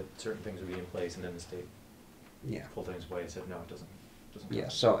assumed that certain things would be in place, and then the state Yeah. pulled things away and said, no, it doesn't. Yeah.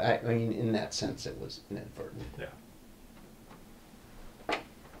 So I mean, in that sense, it was inadvertent. Yeah.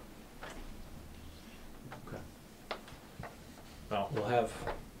 Okay. Well, we'll have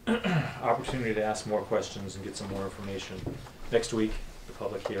opportunity to ask more questions and get some more information next week, the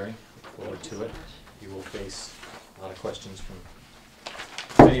public hearing. Look forward to it. You will face a lot of questions from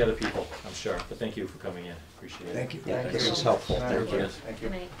many other people, I'm sure. But thank you for coming in. Appreciate it. Thank you. Yeah, Thank this you. is helpful. Good Thank night. you. Thank you.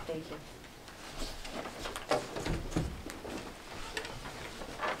 Good night. Thank you.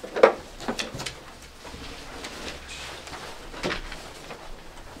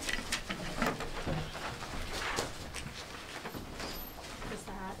 Is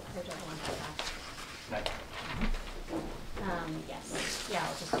that, or do I want that back? Night. Yes, yeah,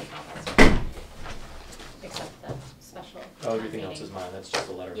 I'll just take all that stuff, except the special. Oh, everything else meeting. is mine. That's just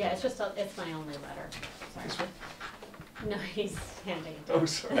a letter. Yeah, it's just, it's my only letter, sorry. This one? No, he's handing it. Oh,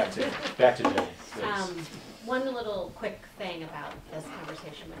 sorry. Back to Jenny. please. One little quick thing about this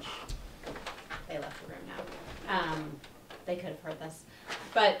conversation, which they left the room now. They could have heard this,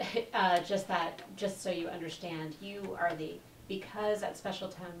 but just so you understand, you are because at special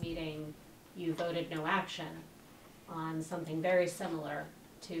town meeting, you voted no action on something very similar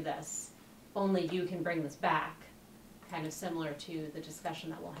to this, only you can bring this back, kind of similar to the discussion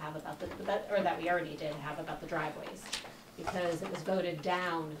that we'll have about that we already did have about the driveways. Because it was voted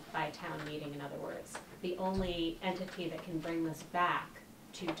down by town meeting, in other words. The only entity that can bring this back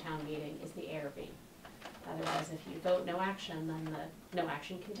to town meeting is the ARB. Otherwise, if you vote no action, then the no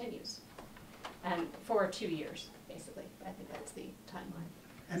action continues. And for 2 years, basically. I think that's the timeline.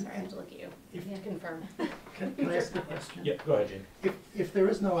 And- Sorry, I have to look at you if- to confirm. Can I ask a question? Yeah, go ahead, Gene. If there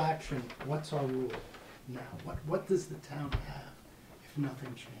is no action, what's our rule now? What does the town have if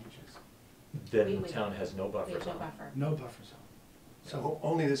nothing changes? Then We- the town has no We buffer have no zone. buffer. No buffer zone. So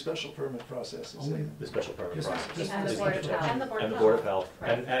Only the special permit process is only, it? The special permit Just- process. just And the is Board of protection. Health. And the Board of And the Board of Health. Health,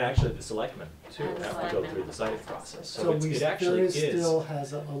 Right. and actually the selectmen too, And the have to go selectmen through the siting process. process. so So it's, we, it there actually is is, still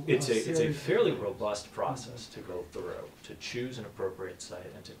has a it's a series- fairly robust process to go through, to choose an appropriate site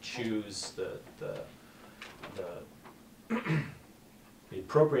and to choose the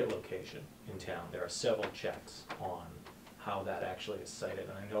appropriate location in town. There are several checks on how that actually is sited,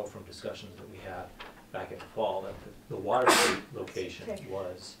 and I know from discussions that we had back in the fall that the Water Street location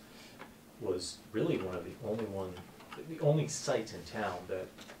was really one of the only sites in town that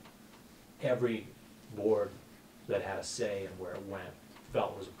every board that had a say in where it went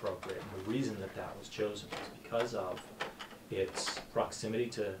felt was appropriate. And the reason that that was chosen was because of its proximity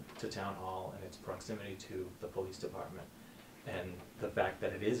to town hall and its proximity to the police department, and the fact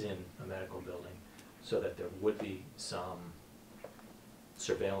that it is in a medical building, so that there would be some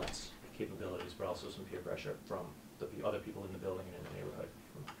surveillance capabilities, but also some peer pressure from the other people in the building and in the neighborhood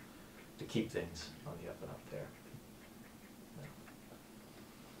to keep things on the up and up there.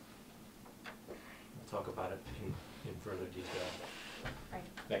 We'll talk about it in further detail Right.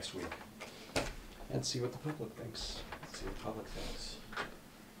 next week. And see what the public thinks. Let's see what the public thinks.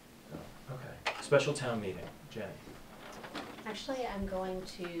 Okay, special town meeting, Jenny. Actually, I'm going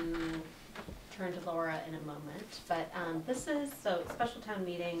to turn to Laura in a moment, but this is, so special town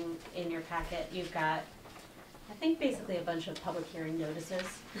meeting in your packet, you've got, I think basically a bunch of public hearing notices,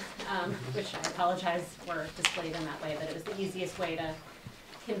 which I apologize were displayed in that way, but it was the easiest way to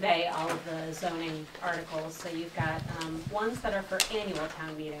convey all of the zoning articles. So you've got ones that are for annual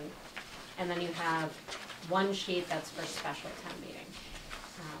town meeting, and then you have one sheet that's for special town meeting,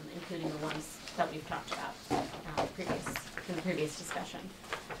 including the ones that we've talked about in the previous discussion.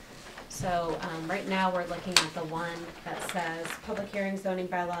 So right now we're looking at the one that says public hearing zoning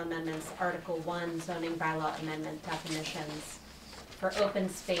bylaw amendments, Article 1 zoning bylaw amendment definitions for open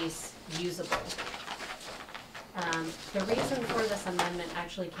space usable. The reason for this amendment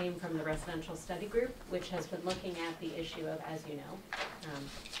actually came from the residential study group, which has been looking at the issue of, as you know,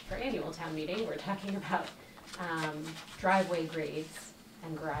 for annual town meeting, we're talking about driveway grades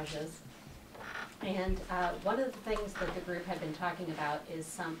and garages. And one of the things that the group had been talking about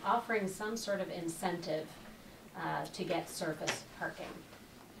is offering some sort of incentive to get surface parking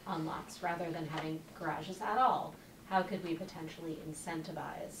on lots rather than having garages at all. How could we potentially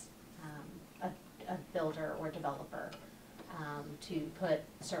incentivize a builder or developer to put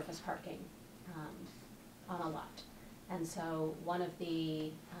surface parking on a lot? And so one of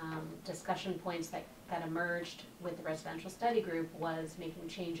the discussion points that emerged with the residential study group was making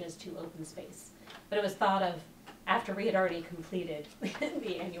changes to open space. But it was thought of after we had already completed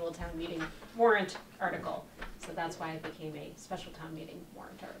the annual town meeting warrant article. So that's why it became a special town meeting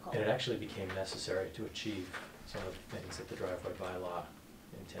warrant article. And it actually became necessary to achieve some of the things that the driveway bylaw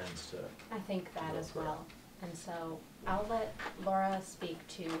intends to. I think that as well. And so I'll let Laura speak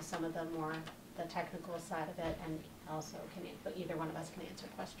to some of the technical side of it, and also but either one of us can answer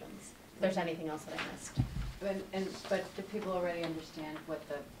questions. If there's anything else that I missed. But do people already understand what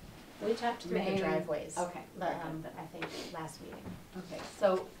the, We talked through the Main- driveways. okay, very good. I think last meeting. okay,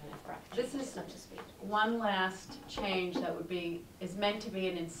 so And I've brought This is- up to speed. one last change that is meant to be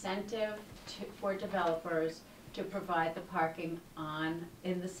an incentive for developers to provide the parking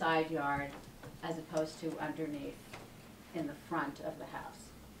in the side yard as opposed to underneath in the front of the house.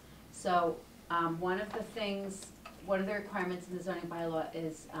 So, one of the requirements in the zoning bylaw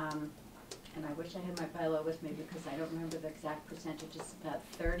is, and I wish I had my bylaw with me because I don't remember the exact percentage, it's about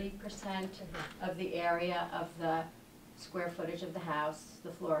 30% of the area of the square footage of the house,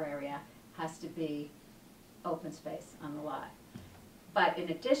 the floor area, has to be open space on the lot. But in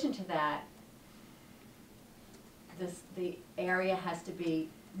addition to that, the area has to be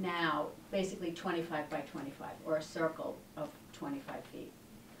now basically 25 by 25, or a circle of 25 feet.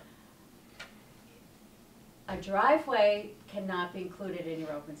 A driveway cannot be included in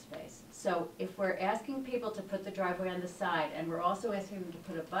your open space. So if we're asking people to put the driveway on the side, and we're also asking them to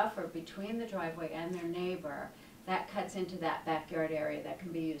put a buffer between the driveway and their neighbor, that cuts into that backyard area that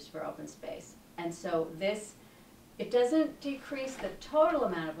can be used for open space. And so it doesn't decrease the total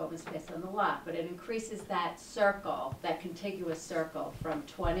amount of open space on the lot, but it increases that circle, that contiguous circle from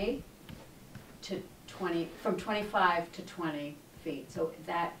 25 to 20 feet. So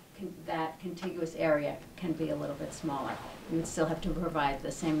that contiguous area can be a little bit smaller. We would still have to provide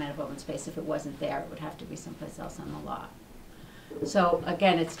the same amount of open space. If it wasn't there, it would have to be someplace else on the lot. So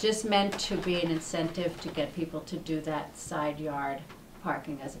again, it's just meant to be an incentive to get people to do that side yard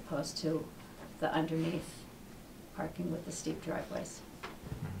parking as opposed to the underneath parking with the steep driveways.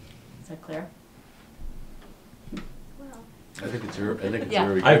 Is that clear? Well, I think it's very Yeah.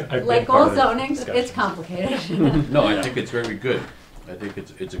 good. I've been Like part all of the zoning, it's discussions. complicated. No, I think it's very good. I think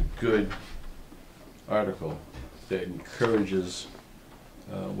it's a good article that encourages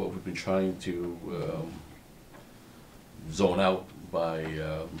what we've been trying to zone out by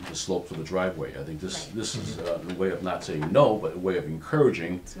the slopes of the driveway. I think this Right. this is a way of not saying no, but a way of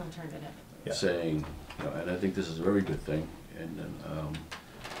encouraging, it's an alternative. Yeah. saying, you know, and I think this is a very good thing. And then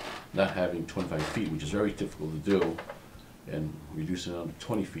not having 25 feet, which is very difficult to do, and reducing it down to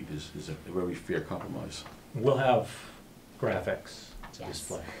 20 feet is a very fair compromise. We'll have graphics to Yes.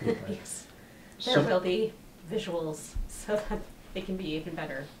 display. Right? Yes. So- There will be visuals so that they can be even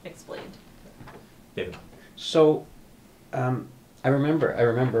better explained. David? So, I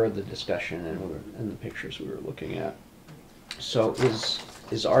remember the discussion and the pictures we were looking at. So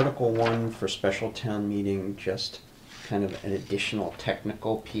is Article 1 for special town meeting just kind of an additional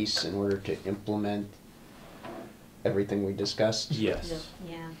technical piece in order to implement everything we discussed? Yes.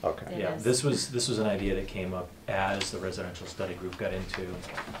 Yeah. Okay. It Yeah, is. this was an idea that came up as the residential study group got into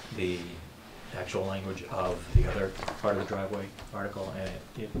the actual language of the other part of the driveway article, and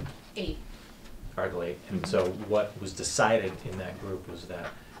it 8. Article 8. And so what was decided in that group was that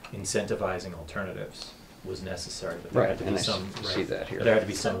incentivizing alternatives was necessary, but there had to Right, be and I some, see that here. but there had to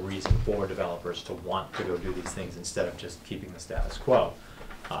be some reason for developers to want to go do these things instead of just keeping the status quo.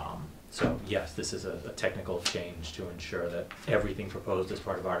 So yes, this is a technical change to ensure that everything proposed as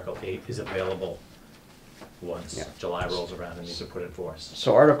part of Article 8 is available once Yeah. July rolls around and these are put in force.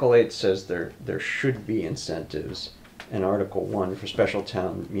 So Article 8 says there should be incentives, and Article 1 for special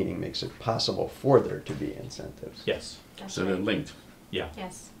town meeting makes it possible for there to be incentives. Yes, That's So they're right. linked. yeah,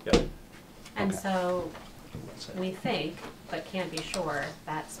 Yes. yeah. And Okay. so we think, but can't be sure,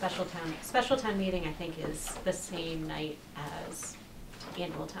 that special town meeting, I think, is the same night as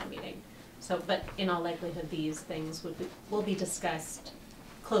annual town meeting. So, but in all likelihood, these things will be discussed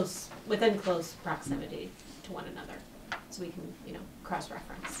within close proximity to one another. So we can,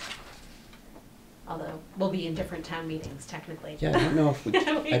 cross-reference. Although, we'll be in different town meetings technically. Yeah, I don't know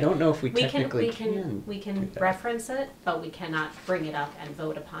if we technically We can. can do that. reference it, but we cannot bring it up and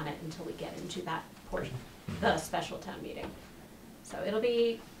vote upon it until we get into that portion, the special town meeting. So it'll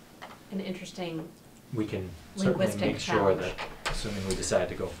be an interesting, We can certainly Linguistic make sure challenge. that, assuming we decide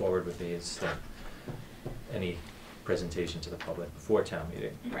to go forward with these, that any presentation to the public before town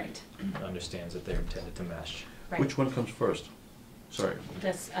meeting right, understands that they're intended to mesh. right. Which one comes first? Sorry.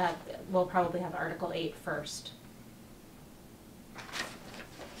 This, we'll probably have Article 8 first.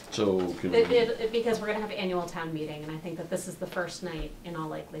 So can Because we're gonna have annual town meeting, and I think that this is the first night, in all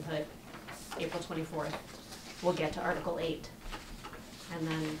likelihood, April 24th. We'll get to Article 8. And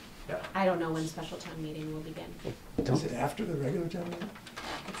then, Yeah. I don't know when special town meeting will begin. Is it after the regular town meeting?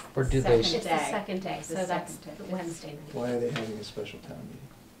 Or do they, Second It's the day. second day, The so that's second day. Wednesday night. Why are they having a special town meeting?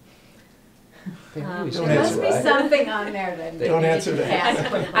 they always Don't There do, must answer be right? something on there that. Don't they answer didn't that. ask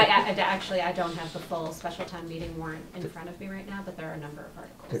quickly. Actually, I don't have the full special town meeting warrant in front of me right now, but there are a number of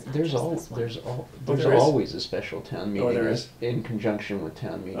articles. not There's just al- this one. there's al- Oh, there's there is? always a special town meeting there is? in conjunction with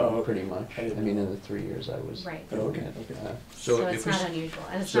town meeting, Oh, okay. pretty much. I I didn't mean, know. in the 3 years I was. Right. Oh, okay, doing it, okay. So if it's we not s- unusual,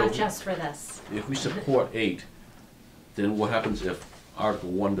 and it's so- not just for this. if we support 8, then what happens if Article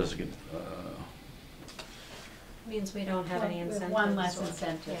 1 doesn't get? Means we don't have any With incentives. one less or-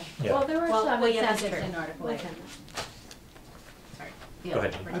 incentive. yeah. Yeah. Well, there are Well, some well, yeah, that's incentives true. in Article We 8. can- Sorry. Yeah. Go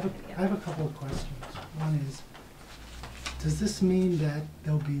ahead. I have a couple of questions. One is, does this mean that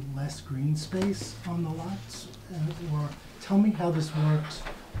there'll be less green space on the lots? Or tell me how this works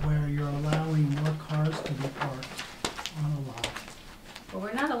where you're allowing more cars to be parked on a lot. Well,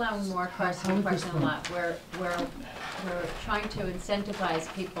 we're not allowing more cars to How be would parked this in the work? lot. We're trying to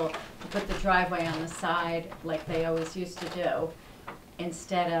incentivize people to put the driveway on the side like they always used to do,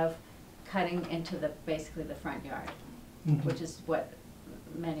 instead of cutting into basically the front yard, Mhm. which is what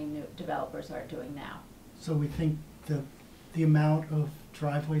many new developers are doing now. So we think the amount of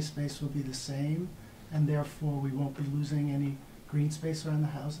driveway space will be the same, and therefore we won't be losing any green space around the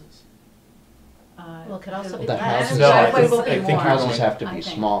houses? Well, it could also be The less. houses- No, I driveway think- will I be think The more. you're houses have to I be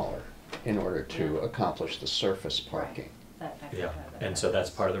think. smaller in order to Yeah. accomplish the surface parking. Yeah, and so that's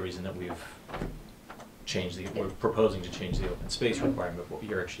part of the reason that we're proposing to change the open space requirement. What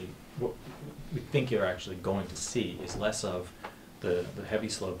we think you're actually going to see is less of the heavy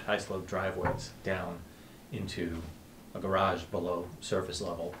sloped, high sloped driveways down into a garage below surface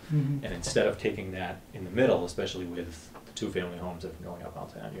level. Mhm. And instead of taking that in the middle, especially with the two-family homes that are going up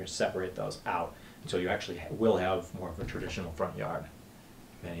downtown, you're gonna separate those out. And so you actually will have more of a traditional front yard,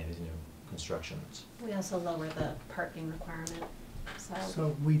 many of these new constructions. We also lower the parking requirement,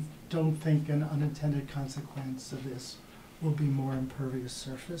 So we don't think an unintended consequence of this will be more impervious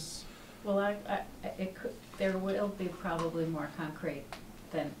surface? Well, it could, there will be probably more concrete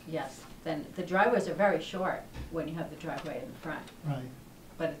than, yes, than, the driveways are very short when you have the driveway in the front, Right.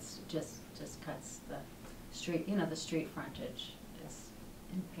 but it's just cuts the street, you know, the street frontage is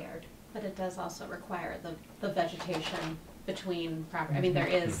impaired. but it does also require the vegetation between property. I mean, there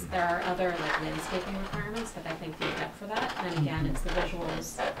are other like landscaping requirements that I think we get for that. And again, it's the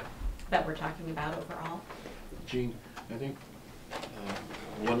visuals that we're talking about overall. Gene, I think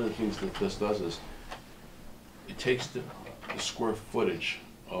one of the things that this does is it takes the square footage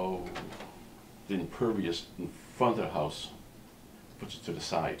of the impervious in front of the house, puts it to the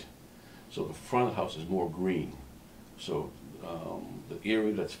side. So the front of the house is more green. So the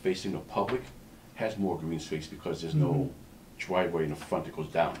area that's facing the public has more green space because there's no driveway in the front that goes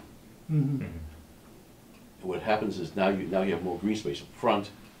down. Mm-hmm. And what happens is now you have more green space up front,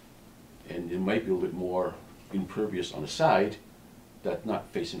 and it might be a little bit more impervious on the side that's not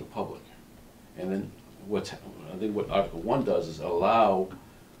facing the public. And then I think what Article 1 does is allow,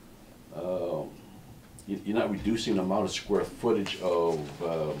 you're not reducing the amount of square footage of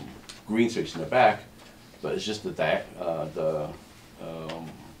green space in the back, but it's just the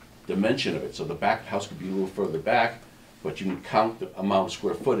dimension of it. So the back house could be a little further back, but you can count the amount of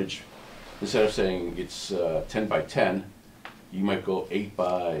square footage. Instead of saying it's 10 by 10, you might go 8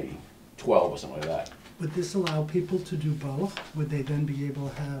 by 12 or something like that. Would this allow people to do both? Would they then be able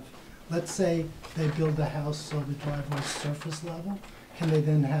to have, let's say they build a house so the driveway's surface level, can they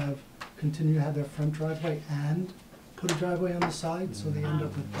then continue to have their front driveway and put a driveway on the side, so they end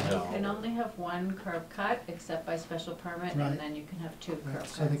up with both? No. You can only have one curb cut except by special permit, Right. and then you can have two curb Right,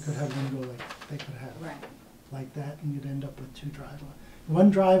 cuts. so they could have one go like, they could have Right. like that, and you'd end up with two driveways. One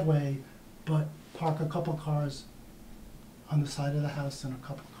driveway, but park a couple cars on the side of the house and a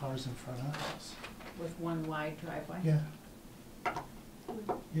couple cars in front of the house. With one wide driveway. Yeah.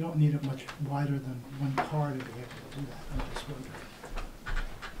 You don't need it much wider than one car to be able to do that, I'm just wondering.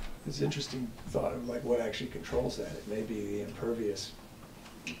 It's an interesting thought of like what actually controls that. It may be the impervious,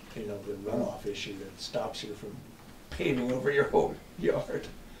 you know, the runoff issue that stops you from paving over your whole yard.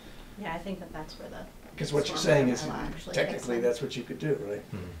 Yeah, I think that's where the. Because what you're saying is, stormwater actually technically, kicks in. that's what you could do,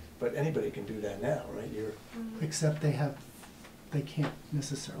 right? Mhm. But anybody can do that now, right? You're, Except they can't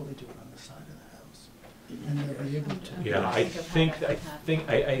necessarily do it on the side of the house, and they'll be able to. Yeah, I Think of how think, that could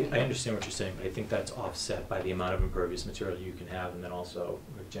happen. I understand what you're saying, but I think that's offset by the amount of impervious material you can have, and then also,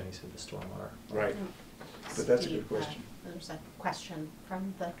 like Jenny said, the stormwater. right. But that's a good question. There's a question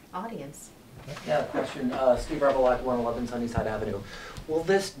from the audience. Yeah, question. Steve Rebelak, 111 Sunnyside Avenue. Will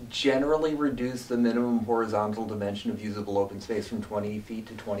this generally reduce the minimum horizontal dimension of usable open space from 20 feet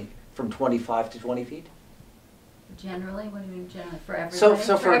to from 25 to 20 feet? Generally, what do you mean generally? For everybody? So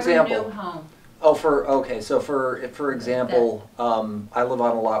for every example- new home. Oh, so for example, I live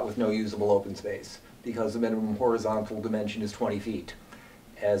on a lot with no usable open space because the minimum horizontal dimension is 20 feet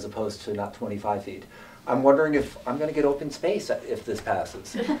as opposed to not 25 feet. I'm wondering if I'm going to get open space if this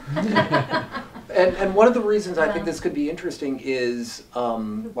passes. And one of the reasons I think this could be interesting is,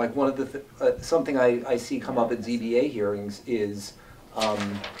 like one of the, something I see come up at ZBA hearings is,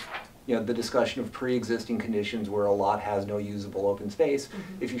 you know, the discussion of pre-existing conditions where a lot has no usable open space.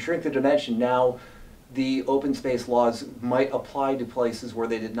 If you shrink the dimension, now the open space laws might apply to places where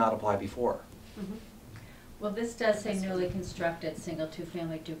they did not apply before. Well, this does say newly constructed, single,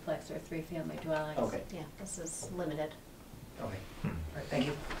 two-family duplex, or three-family dwellings. Okay, Yeah, this is limited. okay. All right, thank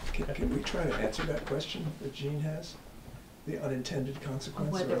you. Can we try to answer that question that Jean has? The unintended Of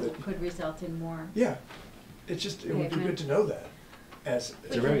consequence? whether or the- it could result in more. Yeah, it's just, it would be good to know that. As,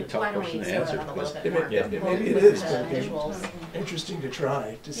 It's a very tough Why don't we question to explore answer that a because little bit more? Yeah. maybe it With is, the but it'd be visuals. interesting to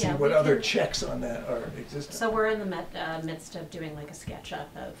try to see Yeah, what we other can- checks on that are existing. So we're in the midst of doing like a SketchUp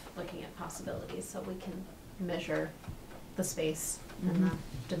of looking at possibilities, so we can measure the space and the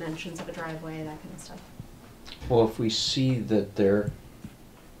dimensions of a driveway, that kind of stuff. Well, if we see that there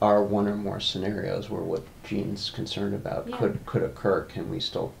are one or more scenarios where what Jean's concerned about Yeah. could occur, can we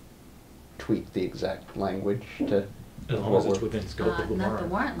still tweak the exact language to? As long as it's within scope of the Not the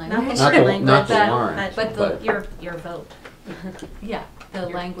warrant. warrant Not language. Not the- language, not the but- warrant, but but- your vote. Yeah, the Your-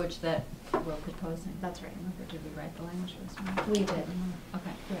 language that we're proposing. That's right. Remember, did we write the language for this one? We did.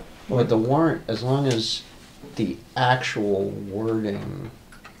 Okay. Well, the warrant, as long as the actual wording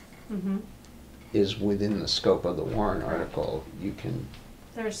Mm-hmm. is within the scope of the warrant article, you can,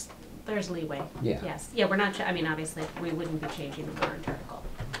 There's leeway. Yeah. Yes. Yeah, we're not, I mean, obviously, we wouldn't be changing the warrant article.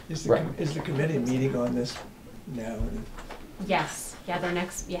 Is Right. is the committee meeting on this now? Yes. Yeah, they're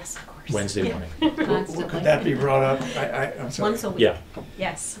next, yes, of course. Wednesday Yeah. morning. Constantly. Could that be brought up? I'm sorry. Once a week. Yeah,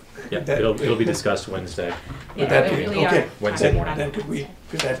 Yes. yeah, That- it'll be discussed Wednesday. Yeah, Would that be, we are okay, Wednesday talking about then it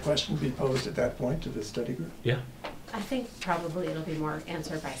could that question be posed at that point to the study group? Yeah, I think probably it'll be more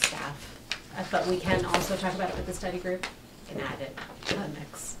answered by staff, but we can also talk about it with the study group, and add it to the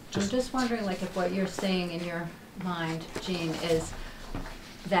mix. I'm just wondering, like, if what you're saying in your mind, Jean, is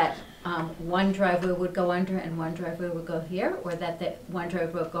that one driveway would go under and one driveway would go here, or that the one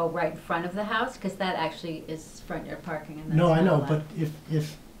driveway would go right in front of the house? Because that actually is front yard parking, and that's No, I not know, allowed. but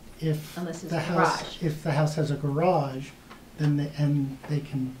if Unless it's the a house, garage. if the house has a garage, then they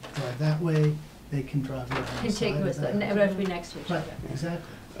can drive that way, they can drive around the side of Contiguous, the it would house. have to be next to each Right, other.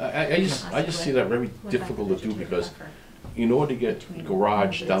 exactly. I just see that very What about difficult to the do vegetative because buffer? in order to get Between-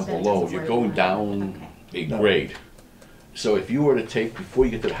 garage Oh, down it's- below, it's you're where going the- down Okay. a No. grade. So if you were to take, before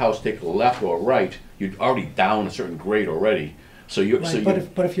you get to the house, take a left or a right, you're already down a certain grade already. So you're, so Right,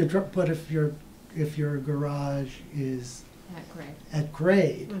 you, if your garage is At grade, at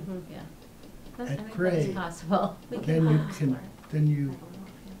grade, Mhm. yeah. At I think that's grade. possible. We then you ask can, for it. then I you don't know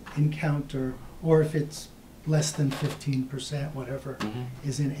if you- encounter, or if it's less than 15%, whatever, Mhm.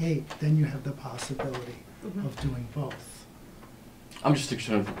 is in 8, then you have the possibility Mhm. of doing both. I'm just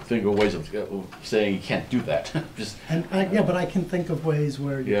trying to think of ways of saying you can't do that. Just, And, yeah, but I can think of ways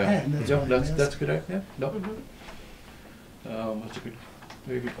where you yeah. can, that's Yeah, what I'm that's a asking. good idea, no, Mhm. that's a good,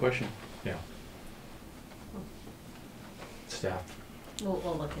 very good question. yeah. Staff.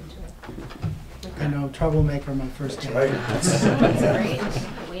 We'll look into it. I know, troublemaker my first That's day. right. That's great.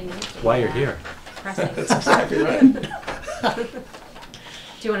 We need to, Why you're yeah. here. Pressing. That's exactly right. Do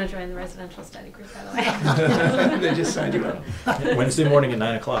you want to join the residential study group, by the way? They just signed you up. Wednesday morning at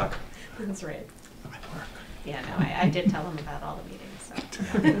 9 o'clock. That's right. Yeah, no, I did tell him about all the meetings,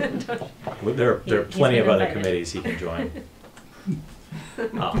 so. Well, there are He's plenty of been other invited. committees he can join. You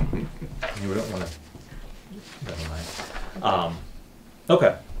don't want to, never mind.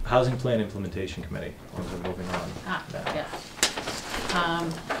 Okay, Housing Plan Implementation Committee, things are moving on Ah, now. yeah.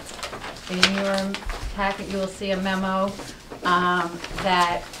 In your packet, you will see a memo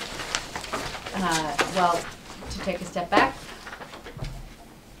that, well, to take a step back,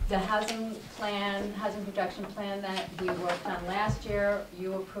 the housing production plan that we worked on last year,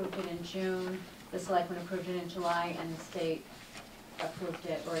 you approved it in June, the selectmen approved it in July, and the state approved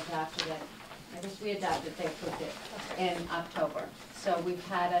it or adopted it. I guess we adopted, they approved it in October. So we've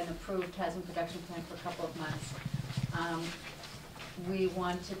had an approved housing production plan for a couple of months. We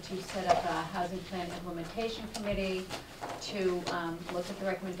wanted to set up a housing plan implementation committee to look at the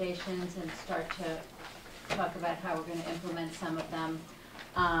recommendations and start to talk about how we're gonna implement some of them,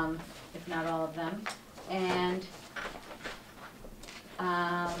 if not all of them. And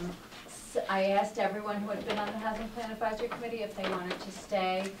I asked everyone who had been on the Housing Plan Advisory Committee if they wanted to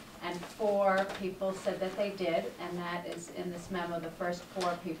stay, and 4 people said that they did, and that is in this memo, the first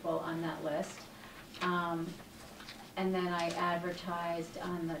 4 people on that list. And then I advertised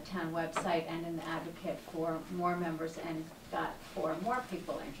on the town website and in the Advocate for more members and got 4 more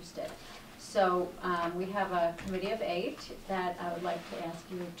people interested. So we have a committee of 8 that I would like to ask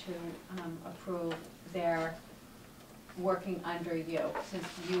you to approve their working under you. Since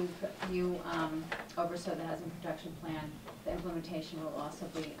you oversaw the housing production plan, the implementation will also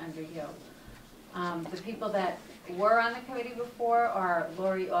be under you. The people that were on the committee before are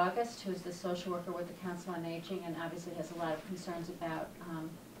Lori August, who's the social worker with the Council on Aging and obviously has a lot of concerns about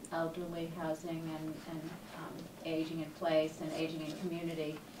elderly housing and aging in place and aging in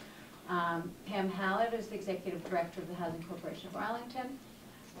community. Pam Hallett is the executive director of the Housing Corporation of Arlington.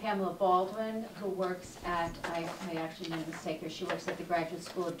 Pamela Baldwin, who works at, I actually made a mistake here, she works at the Graduate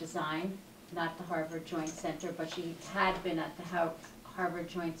School of Design, not the Harvard Joint Center, but she had been at the Harvard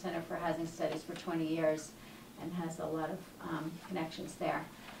Joint Center for Housing Studies for 20 years and has a lot of connections there.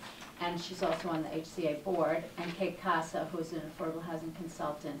 And she's also on the HCA board. And Kate Casa, who's an affordable housing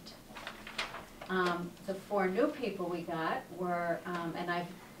consultant. The 4 new people we got were, and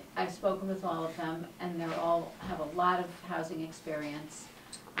I've spoken with all of them, and they all have a lot of housing experience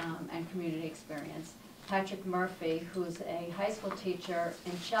and community experience. Patrick Murphy, who's a high school teacher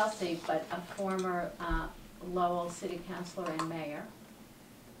in Chelsea, but a former Lowell city councilor and mayor,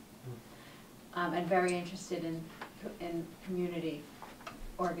 and very interested in community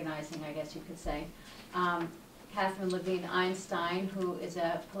organizing, I guess you could say. Catherine Levine Einstein, who is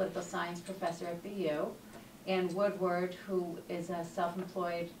a political science professor at BU, Ann Woodward, who is a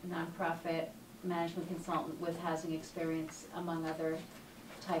self-employed nonprofit management consultant with housing experience, among other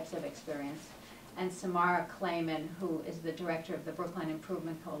types of experience. And Samara Clayman, who is the director of the Brookline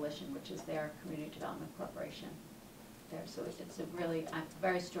Improvement Coalition, which is their community development corporation there. So it's a really, a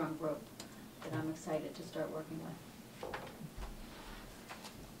very strong group that I'm excited to start working with.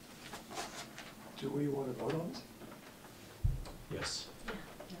 Do we want to vote on this? Yes.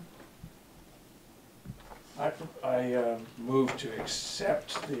 I move to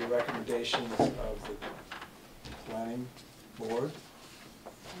accept the recommendations of the planning board,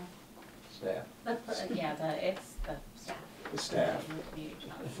 staff, It's the staff. the staff,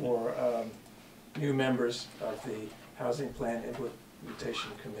 for new members of the Housing Plan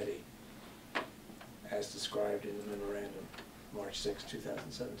Implementation Committee, as described in the memorandum, March 6,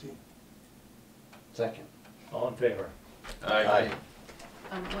 2017. Second. All in favor? Aye.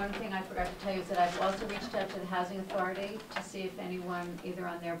 One thing I forgot to tell you is that I've also reached out to the Housing Authority to see if anyone, either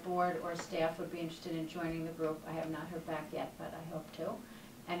on their board or staff, would be interested in joining the group. I have not heard back yet, but I hope to.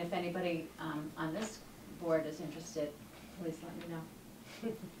 And if anybody on this board is interested, please let me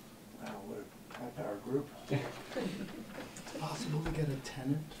know. Wow, what a high-powered group. It's possible to get a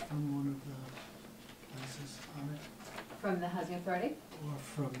tenant from one of the places on it, From the Housing Authority? or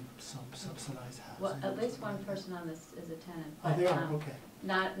from some subsidized housing. Well, at or least something one like that. person on this is a tenant. Oh, but, they are, okay.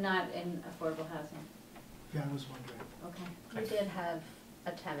 Not in affordable housing. Yeah, I was wondering. Okay. We did have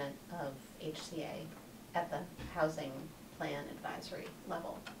a tenant of HCA at the housing plan advisory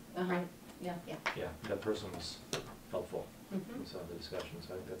level, Uh-huh. right? Yeah. Yeah. Yeah, that person was helpful Mhm. in some of the discussions.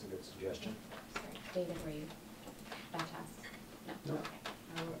 I think that's a good suggestion. Sorry, David, were you? Fantastic. No, No. okay.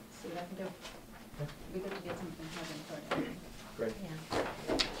 I will see what I can do. It'd be good to get something Housing Authority. Great.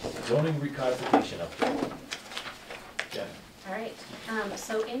 Yeah. Zoning recodification update. Jen. All right,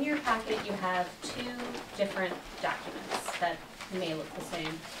 so in your packet, you have two different documents that may look the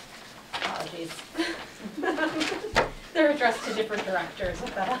same. Apologies. They're addressed to different directors,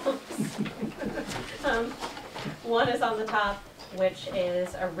 if that helps. One is on the top, which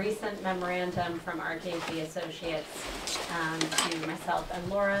is a recent memorandum from RKG Associates to myself and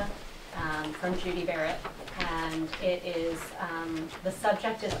Laura from Judy Barrett. And it is, the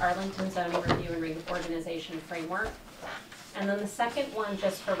subject is Arlington Zoning Review and Reorganization Framework. And then the second one,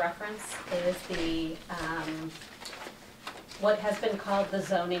 just for reference, is the, what has been called the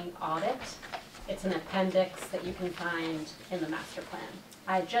zoning audit. It's an appendix that you can find in the master plan.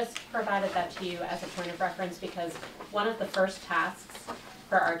 I just provided that to you as a point of reference because one of the first tasks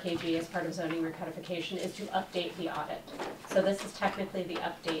for RKG as part of zoning recodification is to update the audit. So this is technically the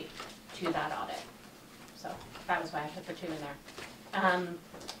update to that audit. So that was why I put the two in there.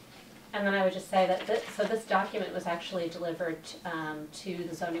 And then I would just say that this document was actually delivered to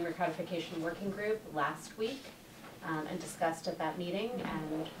the zoning recodification working group last week and discussed at that meeting.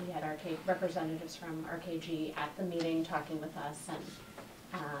 And we had representatives from RKG at the meeting talking with us, and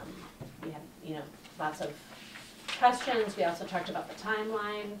we had lots of questions. We also talked about the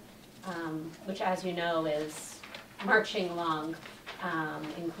timeline, which, as you know, is marching along,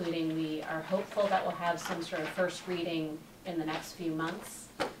 including we are hopeful that we'll have some sort of first reading in the next few months,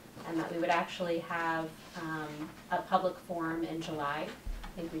 and that we would actually have a public forum in July.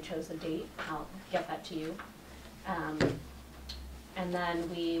 I think we chose a date. I'll get that to you. And then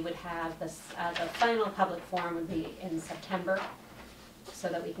we would have this, the final public forum would be in September, so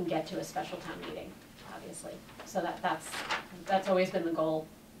that we can get to a special town meeting, obviously. So that's always been the goal,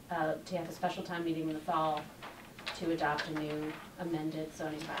 to have a special town meeting in the fall to adopt a new amended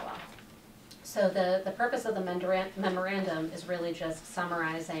zoning bylaw. So the purpose of the memorandum is really just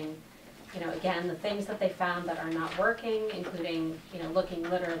summarizing, again, the things that they found that are not working, including, looking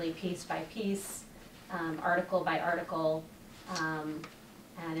literally piece by piece, article by article,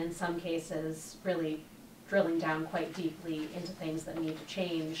 and in some cases, really drilling down quite deeply into things that need to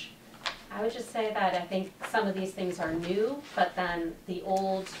change. I would just say that I think some of these things are new, but then the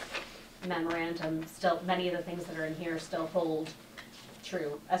old memorandum still, many of the things that are in here still hold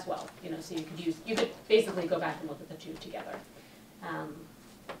true as well, so you could basically go back and look at the two together.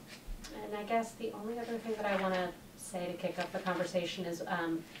 And I guess the only other thing that I want to say to kick up the conversation is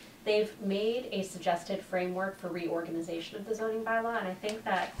they've made a suggested framework for reorganization of the zoning bylaw, and I think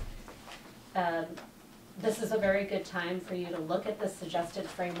that this is a very good time for you to look at this suggested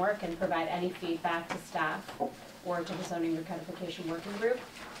framework and provide any feedback to staff or to the zoning recodification working group,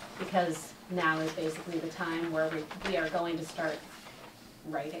 because now is basically the time where we are going to start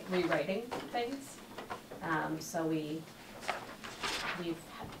rewriting things. So we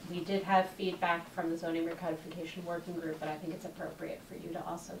did have feedback from the zoning recodification working group, but I think it's appropriate for you to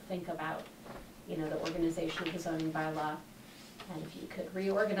also think about you know, the organization of the zoning bylaw, and if you could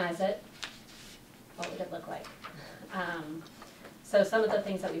reorganize it, what would it look like? So some of the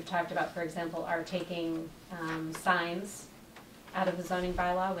things that we've talked about, for example, are taking signs out of the zoning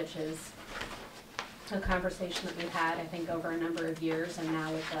bylaw, which is a conversation that we've had, I think, over a number of years, and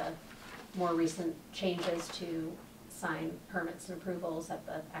now with the more recent changes to sign permits and approvals at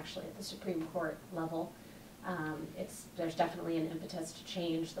the Supreme Court level, there's definitely an impetus to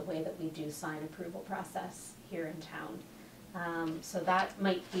change the way that we do sign approval process here in town. So that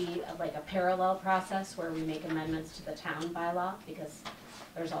might be like a parallel process where we make amendments to the town bylaw, because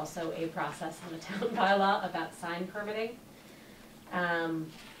there's also a process in the town bylaw about sign permitting.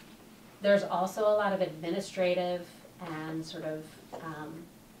 There's also a lot of administrative and sort of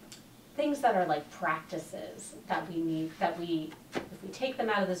things that are like practices that we need, if we take them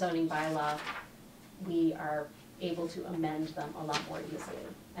out of the zoning bylaw, we are able to amend them a lot more easily.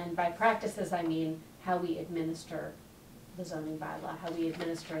 And by practices, I mean how we administer the zoning bylaw, how we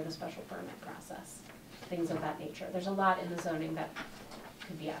administer the special permit process, things of that nature. There's a lot in the zoning that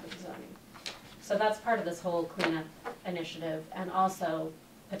could be out of the zoning. So that's part of this whole cleanup initiative, and also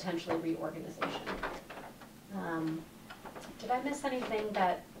potentially reorganization. Did I miss anything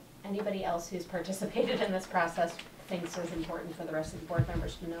that anybody else who's participated in this process thinks is important for the rest of the board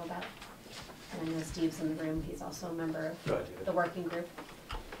members to know about? And I know Steve's in the room, he's also a member of the working group.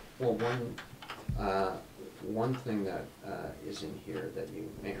 Well, one thing that is in here that you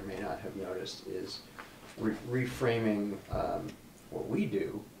may or may not have noticed is reframing what we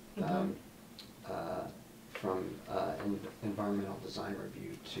do from environmental design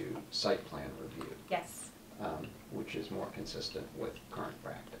review to site plan review. Yes. Which is more consistent with current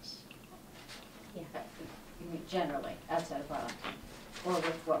practice. Yeah. You mean generally, outside of Arlington, or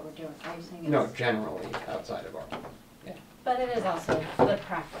with what we're doing? Are you saying it's? No, generally outside of Arlington. Yeah. But it is also the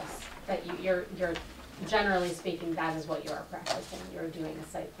practice that you're generally speaking, that is what you are practicing. You're doing a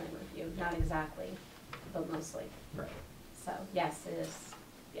site plan review, not exactly, but mostly. Right. So yes, it is.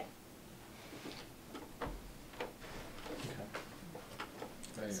 Yeah.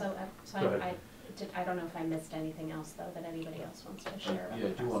 Okay. So Go ahead. I don't know if I missed anything else though that anybody else wants to share about Yeah, I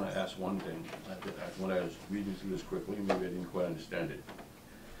the do want to process. ask one thing. When I was reading through this quickly, maybe I didn't quite understand it.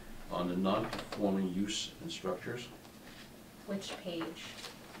 On the non-conforming use and structures, Which page?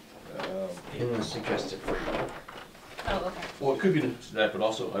 In the suggested framework. Oh, okay. well, it could be that, but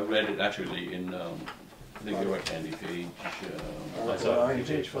also I read it actually in, I think you're right, Andy, page, That's on Line, page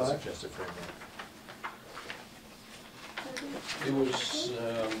page 8 for five. suggested framework. it was,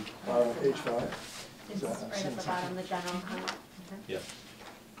 Page 5. It's So I've right seen at the something. bottom, the general comment. Yeah.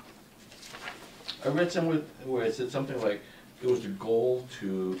 I read somewhere where it said something like, it was the goal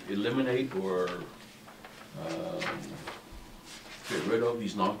to eliminate or get rid of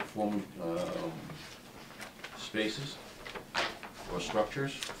these non-conforming spaces or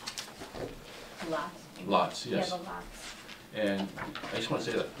structures. Lots. Lots, yes. Yeah, the lots. And I just want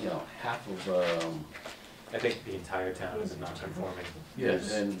to say that, half of, I think the entire town is a non-conforming.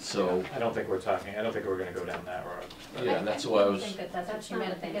 yes, and so, I don't think we're gonna go down that road. yeah, that's why I was, think that that's That's what you not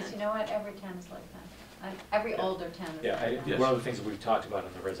meant, a thing. because you know what, every town is like that. Every Yeah. older town is Yeah, like that. Yes. one of the things that we've talked about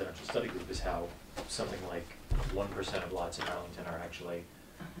in the residential study group is how something like 1% of lots in Arlington are actually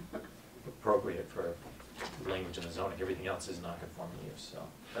appropriate for language in the zoning. Everything else is non-conforming use, so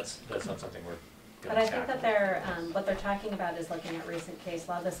that's not something we're But gonna I think tackle. that what they're talking about is looking at recent case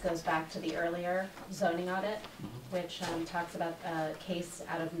law. This goes back to the earlier zoning audit, which talks about a case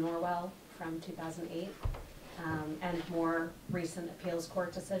out of Norwell from 2008, and more recent appeals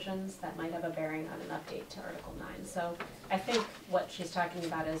court decisions that might have a bearing on an update to Article 9. So I think what she's talking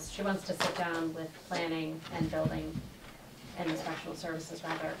about is she wants to sit down with planning and building and inspectional services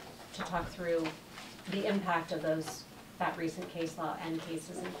rather to talk through the impact of that recent case law and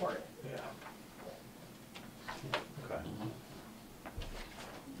cases in court. Yeah. Okay.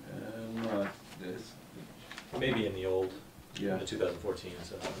 this, Maybe in the old, yeah. the 2014,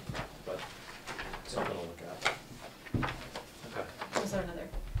 but something to look at. Okay. Was there another?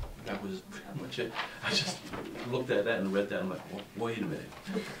 That was pretty much it. I just looked at that and read that, and I'm like, wait a minute,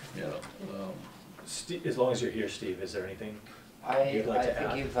 As long as you're here, Steve, is there anything I you'd like to think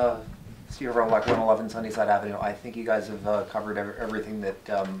add? you've, Steve Roweck, 111 Sunnyside Avenue, I think you guys have covered everything that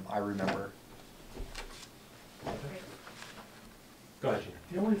I remember. Go ahead, Gene.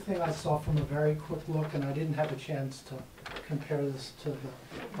 The only thing I saw from a very quick look, and I didn't have a chance to compare this to the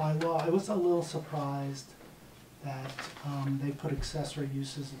bylaw, I was a little surprised that they put accessory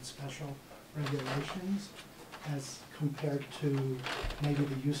uses in special regulations as compared to maybe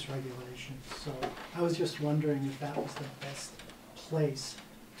the use regulations. So I was just wondering if that was the best place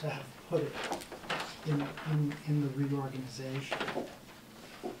to have put it in the reorganization.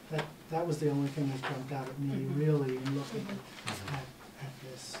 That was the only thing that jumped out at me, really, in looking at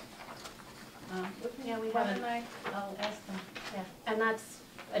this. Yeah, we Why haven't, don't I'll ask them. yeah, and that's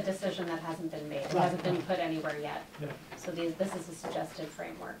a decision that hasn't been made, it Right, hasn't been right. put anywhere yet. Yeah. So this is a suggested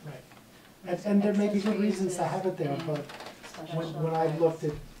framework. Right. And there may be good reasons to have it there, but when I looked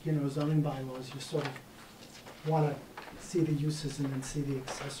at, zoning bylaws, you sort of wanna see the uses and then see the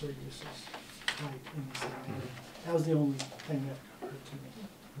accessory uses right in the same area. That was the only thing that occurred to me.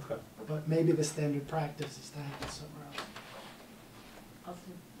 Okay. But maybe the standard practice is to have it somewhere else. I'll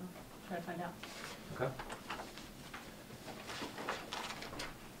try to find out. Okay.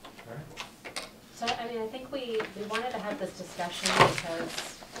 All right. So, I mean, I think we wanted to have this discussion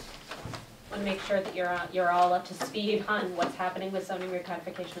because I want to make sure that you're all up to speed on what's happening with zoning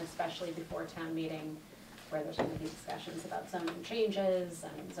recodification, especially before town meeting, where there's going to be discussions about zoning changes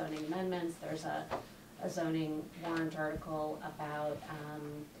and zoning amendments. There's a zoning warrant article about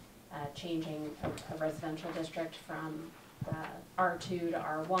changing a residential district from R2 to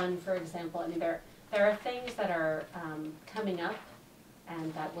R1, for example. I mean, there are things that are coming up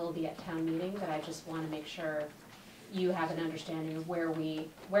and that will be at town meeting that I just want to make sure you have an understanding of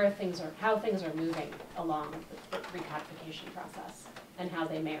how things are moving along the recodification process and how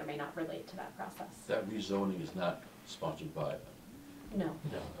they may or may not relate to that process. That rezoning is not sponsored by, No,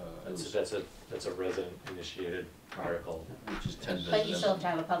 No, that's a resident-initiated article. which is 10 but you still have to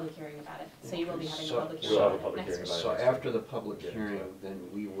have a public hearing about it, so you will be having a public We'll hearing have a about it public next hearing week. about it. So after the public Yeah. hearing, then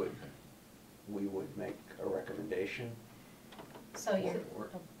we would make a recommendation? So you, Or-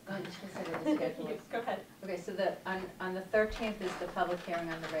 Go ahead, just consider the schedule. go ahead. Okay, so on the 13th is the public hearing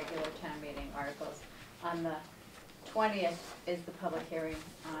on the regular town meeting articles. On the 20th is the public hearing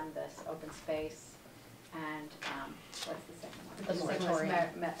on this open space and, what's the second one? The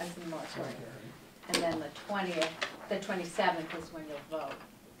moratorium. As the moratorium. And then the 27th is when you'll vote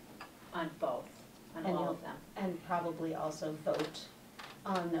on both, on And all you'll- of them. And probably also vote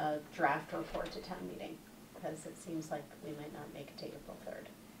on a draft report to town meeting, because it seems like we might not make it to April 3rd.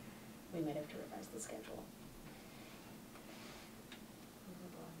 We might have to revise the schedule.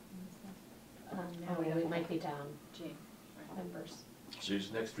 No, Oh, yeah. we might be down Gee. members. so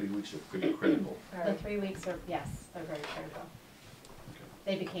these next 3 weeks are pretty critical. The 3 weeks are, yes, they're very critical. Okay.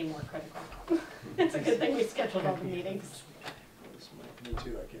 They became more critical. It's a good thing we scheduled all the meetings. Me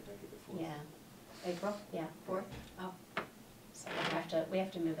too, I can't make it the 4th. Yeah, April yeah. 4th? Oh, So we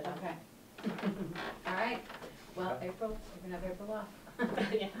have to move it up. okay. All right. Well, April, we're gonna have April off.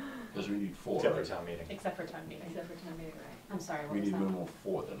 Yeah, Because we need 4, Except for right? town meeting. except for town meeting. Except for town meeting, right? I'm sorry, what We was need a that? minimum of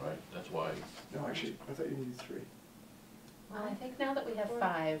 4 then, right? That's why, No, actually, I thought you needed 3. Well, I think now that we have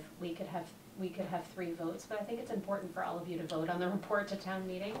 5, we could have 3 votes, but I think it's important for all of you to vote on the report to town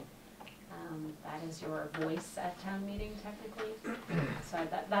meeting. That is your voice at town meeting technically. So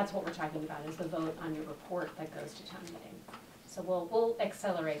that's what we're talking about, is the vote on your report that goes to town meeting. So we'll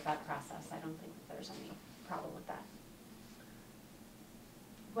accelerate that process. I don't think that there's any problem with that.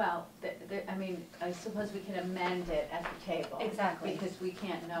 Well, I mean, I suppose we can amend it at the table. Exactly. Because we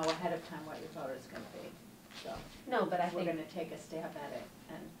can't know ahead of time what your vote is gonna be, so. No, but I We're think, gonna take a stab at it,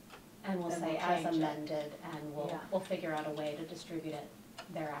 and we'll then say we'll as change it. amended, and Yeah. we'll figure out a way to distribute it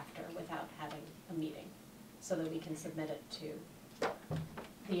thereafter without having a meeting, so that we can submit it to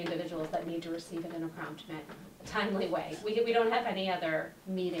the individuals that need to receive it in a prompt, timely way. We don't have any other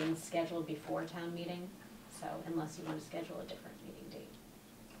meetings scheduled before town meeting, so unless you want to schedule a different meeting date.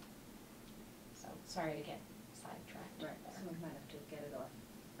 So, sorry to get sidetracked right, so there. we might have to get it off.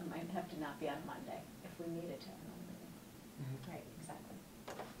 It might have to not be on Monday if we needed to have a meeting. Right, exactly.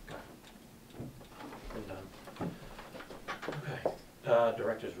 Been done. Okay,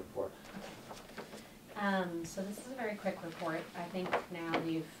 director's report. So this is a very quick report. I think now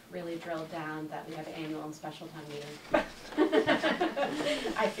we've really drilled down that we have an annual and special town meeting.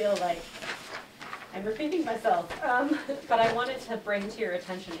 I feel like I'm repeating myself, but I wanted to bring to your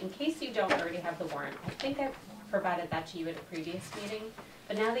attention, in case you don't already have the warrant, I think I provided that to you at a previous meeting,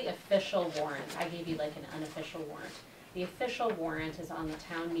 but now the official warrant, I gave you like an unofficial warrant. The official warrant is on the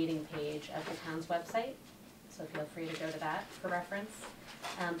town meeting page of the town's website, so feel free to go to that for reference.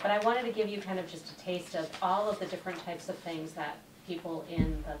 But I wanted to give you kind of just a taste of all of the different types of things that people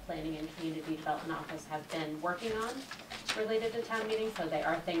in the Planning and Community Development Office have been working on related to town meetings. So they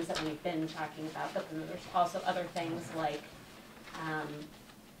are things that we've been talking about, but then there's also other things like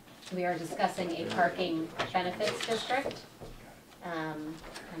we are discussing a parking benefits district. And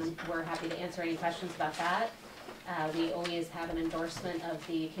we're happy to answer any questions about that. We always have an endorsement of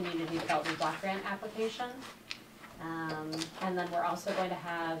the Community Development Block Grant application. And then we're also going to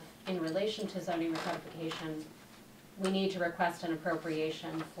have, in relation to zoning recodification, we need to request an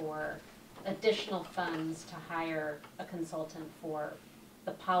appropriation for additional funds to hire a consultant for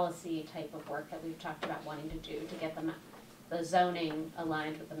the policy type of work that we've talked about wanting to do to get the zoning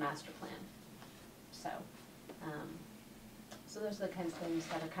aligned with the master plan. So, so those are the kinds of things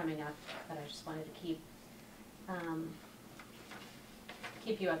that are coming up that I just wanted to keep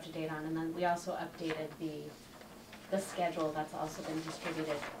you up to date on. And then we also updated the schedule that's also been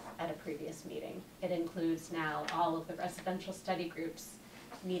distributed at a previous meeting. It includes now all of the residential study groups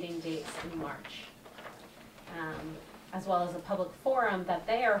meeting dates in March, as well as a public forum that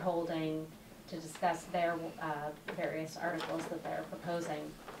they are holding to discuss their various articles that they're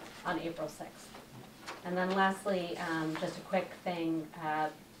proposing on April 6th. And then lastly, just a quick thing,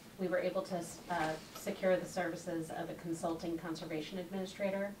 we were able to secure the services of a consulting conservation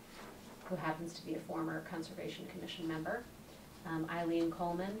administrator who happens to be a former Conservation Commission member, Eileen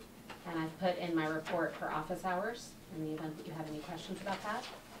Coleman, and I've put in my report her office hours in the event that you have any questions about that.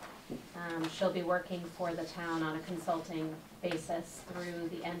 She'll be working for the town on a consulting basis through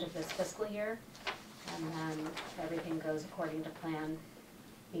the end of this fiscal year, and then if everything goes according to plan,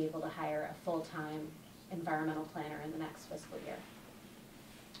 be able to hire a full-time environmental planner in the next fiscal year.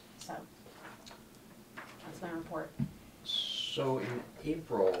 So, that's my report. So in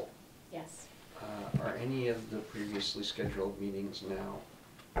April, Yes. are any of the previously scheduled meetings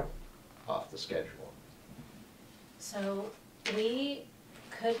now off the schedule? So we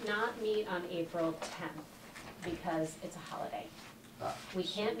could not meet on April 10th because it's a holiday. We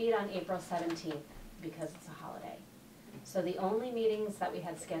can't meet on April 17th because it's a holiday. So the only meetings that we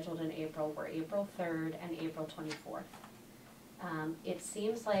had scheduled in April were April 3rd and April 24th. It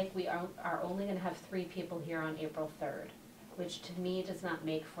seems like we are only going to have 3 people here on April 3rd, which to me does not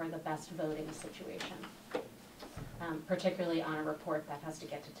make for the best voting situation, particularly on a report that has to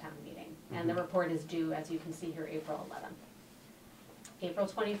get to town meeting. And the report is due, as you can see here, April 11th. April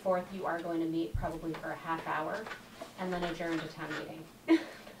 24th, you are going to meet probably for a half hour and then adjourn to town meeting.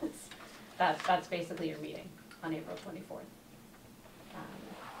 That's basically your meeting on April 24th,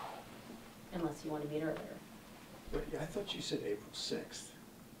 unless you want to meet earlier. But I thought you said April 6th.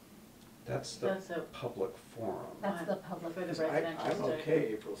 That's the That's a- public forum. That's the public. For the 'Cause residential I'm study. okay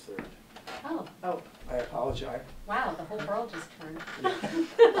April 3rd. Oh, Oh, I apologize, wow, the whole world just turned.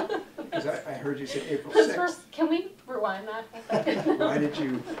 because I heard you say April Because 6th. can we rewind that a second? Why did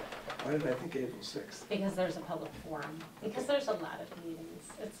I think April 6th? Because there's a public forum, because there's a lot of meetings,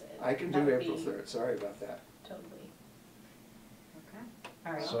 I can that do would April be 3rd, sorry about that. Totally, okay.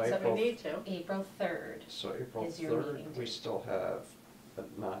 all right, So So April- we need to. April 3rd, So April Is your 3rd, meeting we date. still have,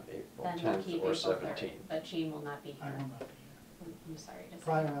 but not April then we'll 10th keep or April 3rd, 17th. but Jean will not be I here. will not be here. I'm sorry to say.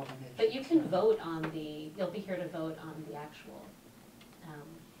 Prior obligation. But you can vote on you'll be here to vote on the actual,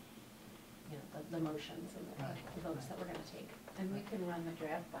 the motions and Right, the votes right. that we're gonna take. And we can run the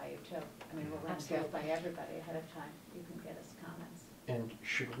draft by you too. I mean, we'll run the draft by everybody ahead of time. You can get us comments. And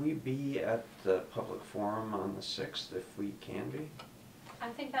should we be at the public forum on the 6th if we can be? I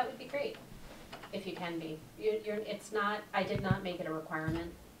think that would be great, if you can be. It's not, I did not make it a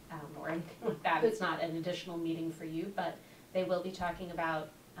requirement, or anything like that. It's not an additional meeting for you, but they will be talking about,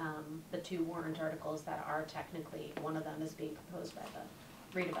 the 2 warrant articles that are technically, one of them is being proposed by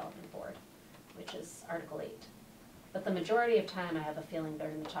the redevelopment board, which is Article 8. But the majority of time, I have a feeling they're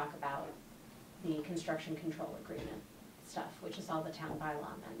gonna talk about the construction control agreement stuff, which is all the town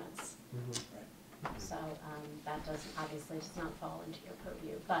bylaw amendments. So, that obviously does not fall into your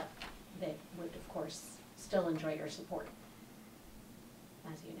purview, but they would, of course, still enjoy your support,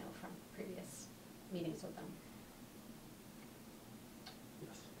 as you know from previous meetings with them.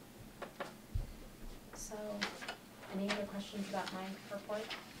 So, any other questions about my report?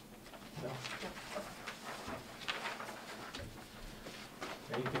 No. No.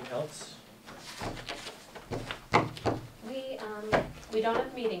 Anything else? We don't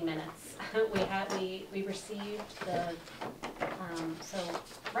have meeting minutes. We received the, so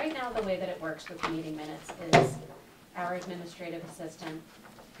right now the way that it works with meeting minutes is our administrative assistant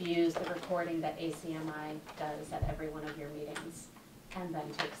views the recording that ACMi does at every one of your meetings and then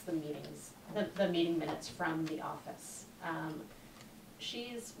takes the meeting minutes from the office.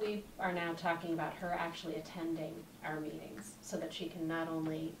 We are now talking about her actually attending our meetings so that she can not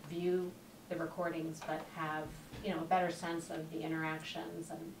only view the recordings but have, a better sense of the interactions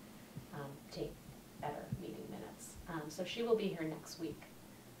and take better meeting minutes. So she will be here next week,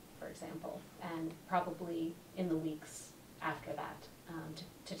 for example, and probably in the weeks after that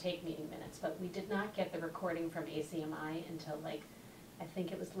to take meeting minutes. But we did not get the recording from ACMi until I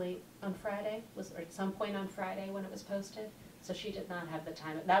think it was late on Friday, or at some point on Friday when it was posted. So she did not have the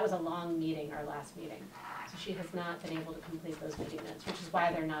time. That was a long meeting, our last meeting. So she has not been able to complete those meeting minutes, which is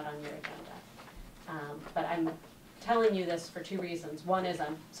why they're not on your agenda. But I'm telling you this for two reasons. One is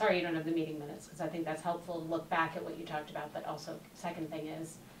I'm sorry you don't have the meeting minutes, because I think that's helpful to look back at what you talked about. But also, second thing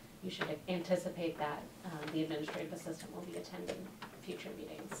is, you should anticipate that the administrative assistant will be attending future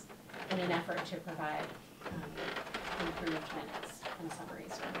meetings in an effort to provide improved minutes and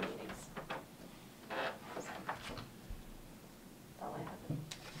summaries from the meetings. So, that's all I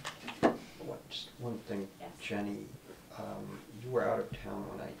have. Just one thing, Yes. Jenny, you were out of town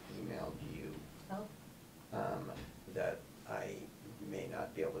when I emailed you Oh, that I may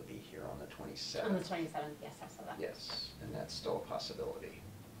not be able to be here on the 27th. on the 27th, yes, I saw that. Yes, and that's still a possibility.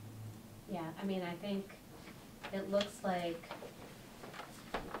 Yeah, I mean, I think it looks like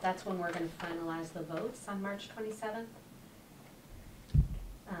that's when we're gonna finalize the votes on March 27th.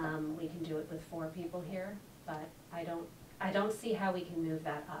 We can do it with 4 people here, but I don't see how we can move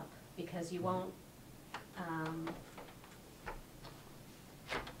that up, because you won't,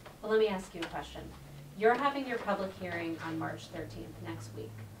 well, let me ask you a question. You're having your public hearing on March 13th, next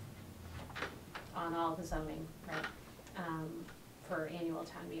week, on all the zoning, right, for annual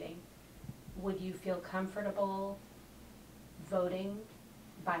town meeting. Would you feel comfortable voting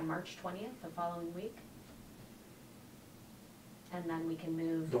by March 20th, the following week? And then we can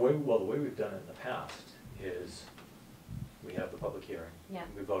move. The way we've done it in the past is we have the public hearing. Yeah.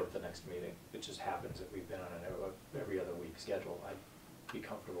 And we vote at the next meeting. It just happens that we've been on an every other week schedule. I'd be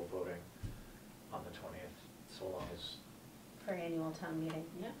comfortable voting on the 20th, so long as. For annual town meeting.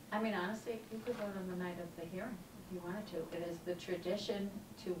 Yeah, I mean, honestly, you could vote on the night of the hearing if you wanted to. It is the tradition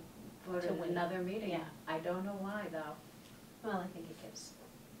to vote To at wait. another meeting. Yeah. I don't know why, though. Well, I think it gives,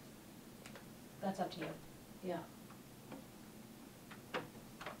 that's up to you. Yeah.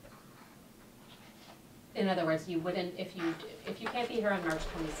 In other words, you wouldn't, if you can't be here on March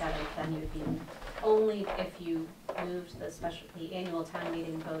 27th, then you'd be, only if you moved the annual town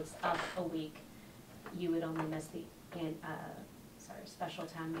meeting votes up a week, you would only miss the, special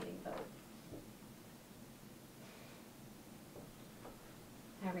town meeting vote.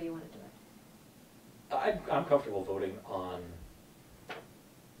 However you want to do it. I'm comfortable voting on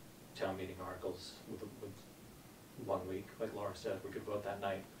town meeting articles with 1 week, like Laura said. We could vote that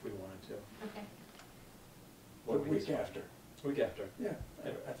night if we wanted to. Okay. The week after. Week after. Yeah,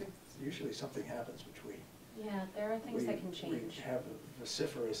 I think usually something happens between. Yeah, there are things that can change. We have a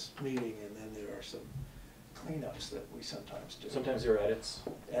vociferous meeting, and then there are some cleanups that we sometimes do. Sometimes there are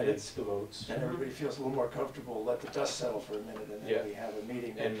edits to the votes. And everybody feels a little more comfortable, let the dust settle for a minute, and Yeah. then we have a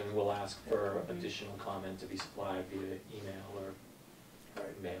meeting. And then we'll ask for additional comment to be supplied via email or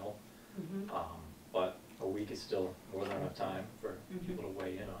Right. mail. Mhm. But a week is still more than enough time for Mhm. people to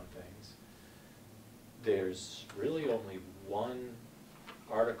weigh in on things. There's really only one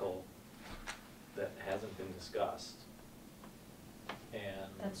article that hasn't been discussed.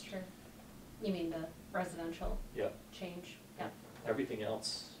 And That's true. You mean the residential Yep. change? Yep. Everything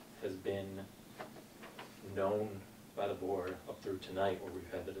else has been known by the board up through tonight, where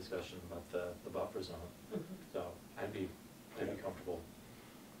we've had the discussion about the buffer zone. Mhm. So I'd be comfortable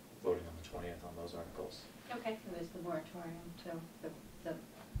voting on the 20th on those articles. Okay. There's the moratorium too,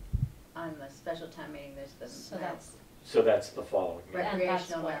 on the special town meeting, there's the. So that's, So that's the following meeting. And that's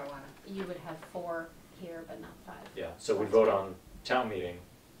Recreational what- marijuana. you would have 4 here, but not 5. Yeah, so we vote on town meeting.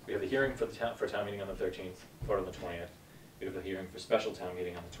 We have the hearing for town meeting on the 13th, vote on the 20th. We have the hearing for special town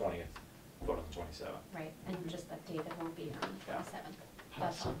meeting on the 20th, vote on the 27th. Right, and just that David won't be here on the Yeah. 27th.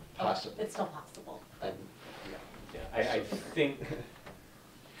 That's all. Possible. It's still possible, but, Yeah, I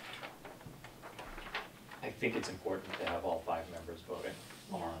think it's important to have all 5 members voting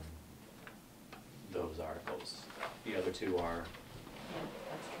Yeah. on those articles. The other 2 yeah,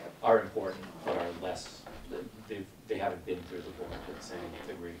 that's true. are important, but are less, they haven't been through the board to the same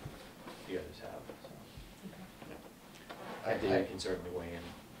degree the others have, so. Okay. And David can certainly weigh in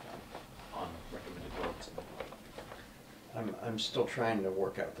on recommended votes. I'm still trying to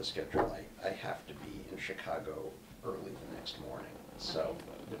work out the schedule. I have to be in Chicago early the next morning, so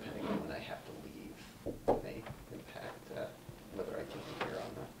depending on when I have to leave may impact whether I can be here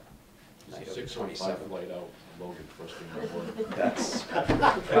on the night of the 6:05 27th. flight out, Logan, first thing in the morning. That's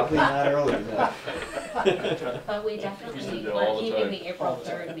probably not early enough. But we Used to definitely, do we're all the keeping time. the April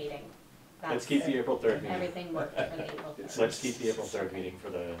 3rd meeting. Let's keep the April 3rd meeting. Everything worked for the April 3rd. Let's keep the April 3rd meeting for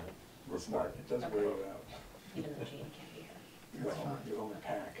the It's not, report. it does wear you out. Even though Jean can't be here. You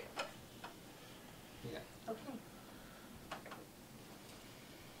overpack. Yeah. Okay.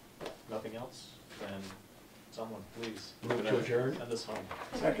 Nothing else? Then Someone, please. Move to adjourn. Send us home.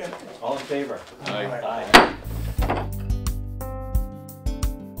 Second. All in favor? Aye. Aye.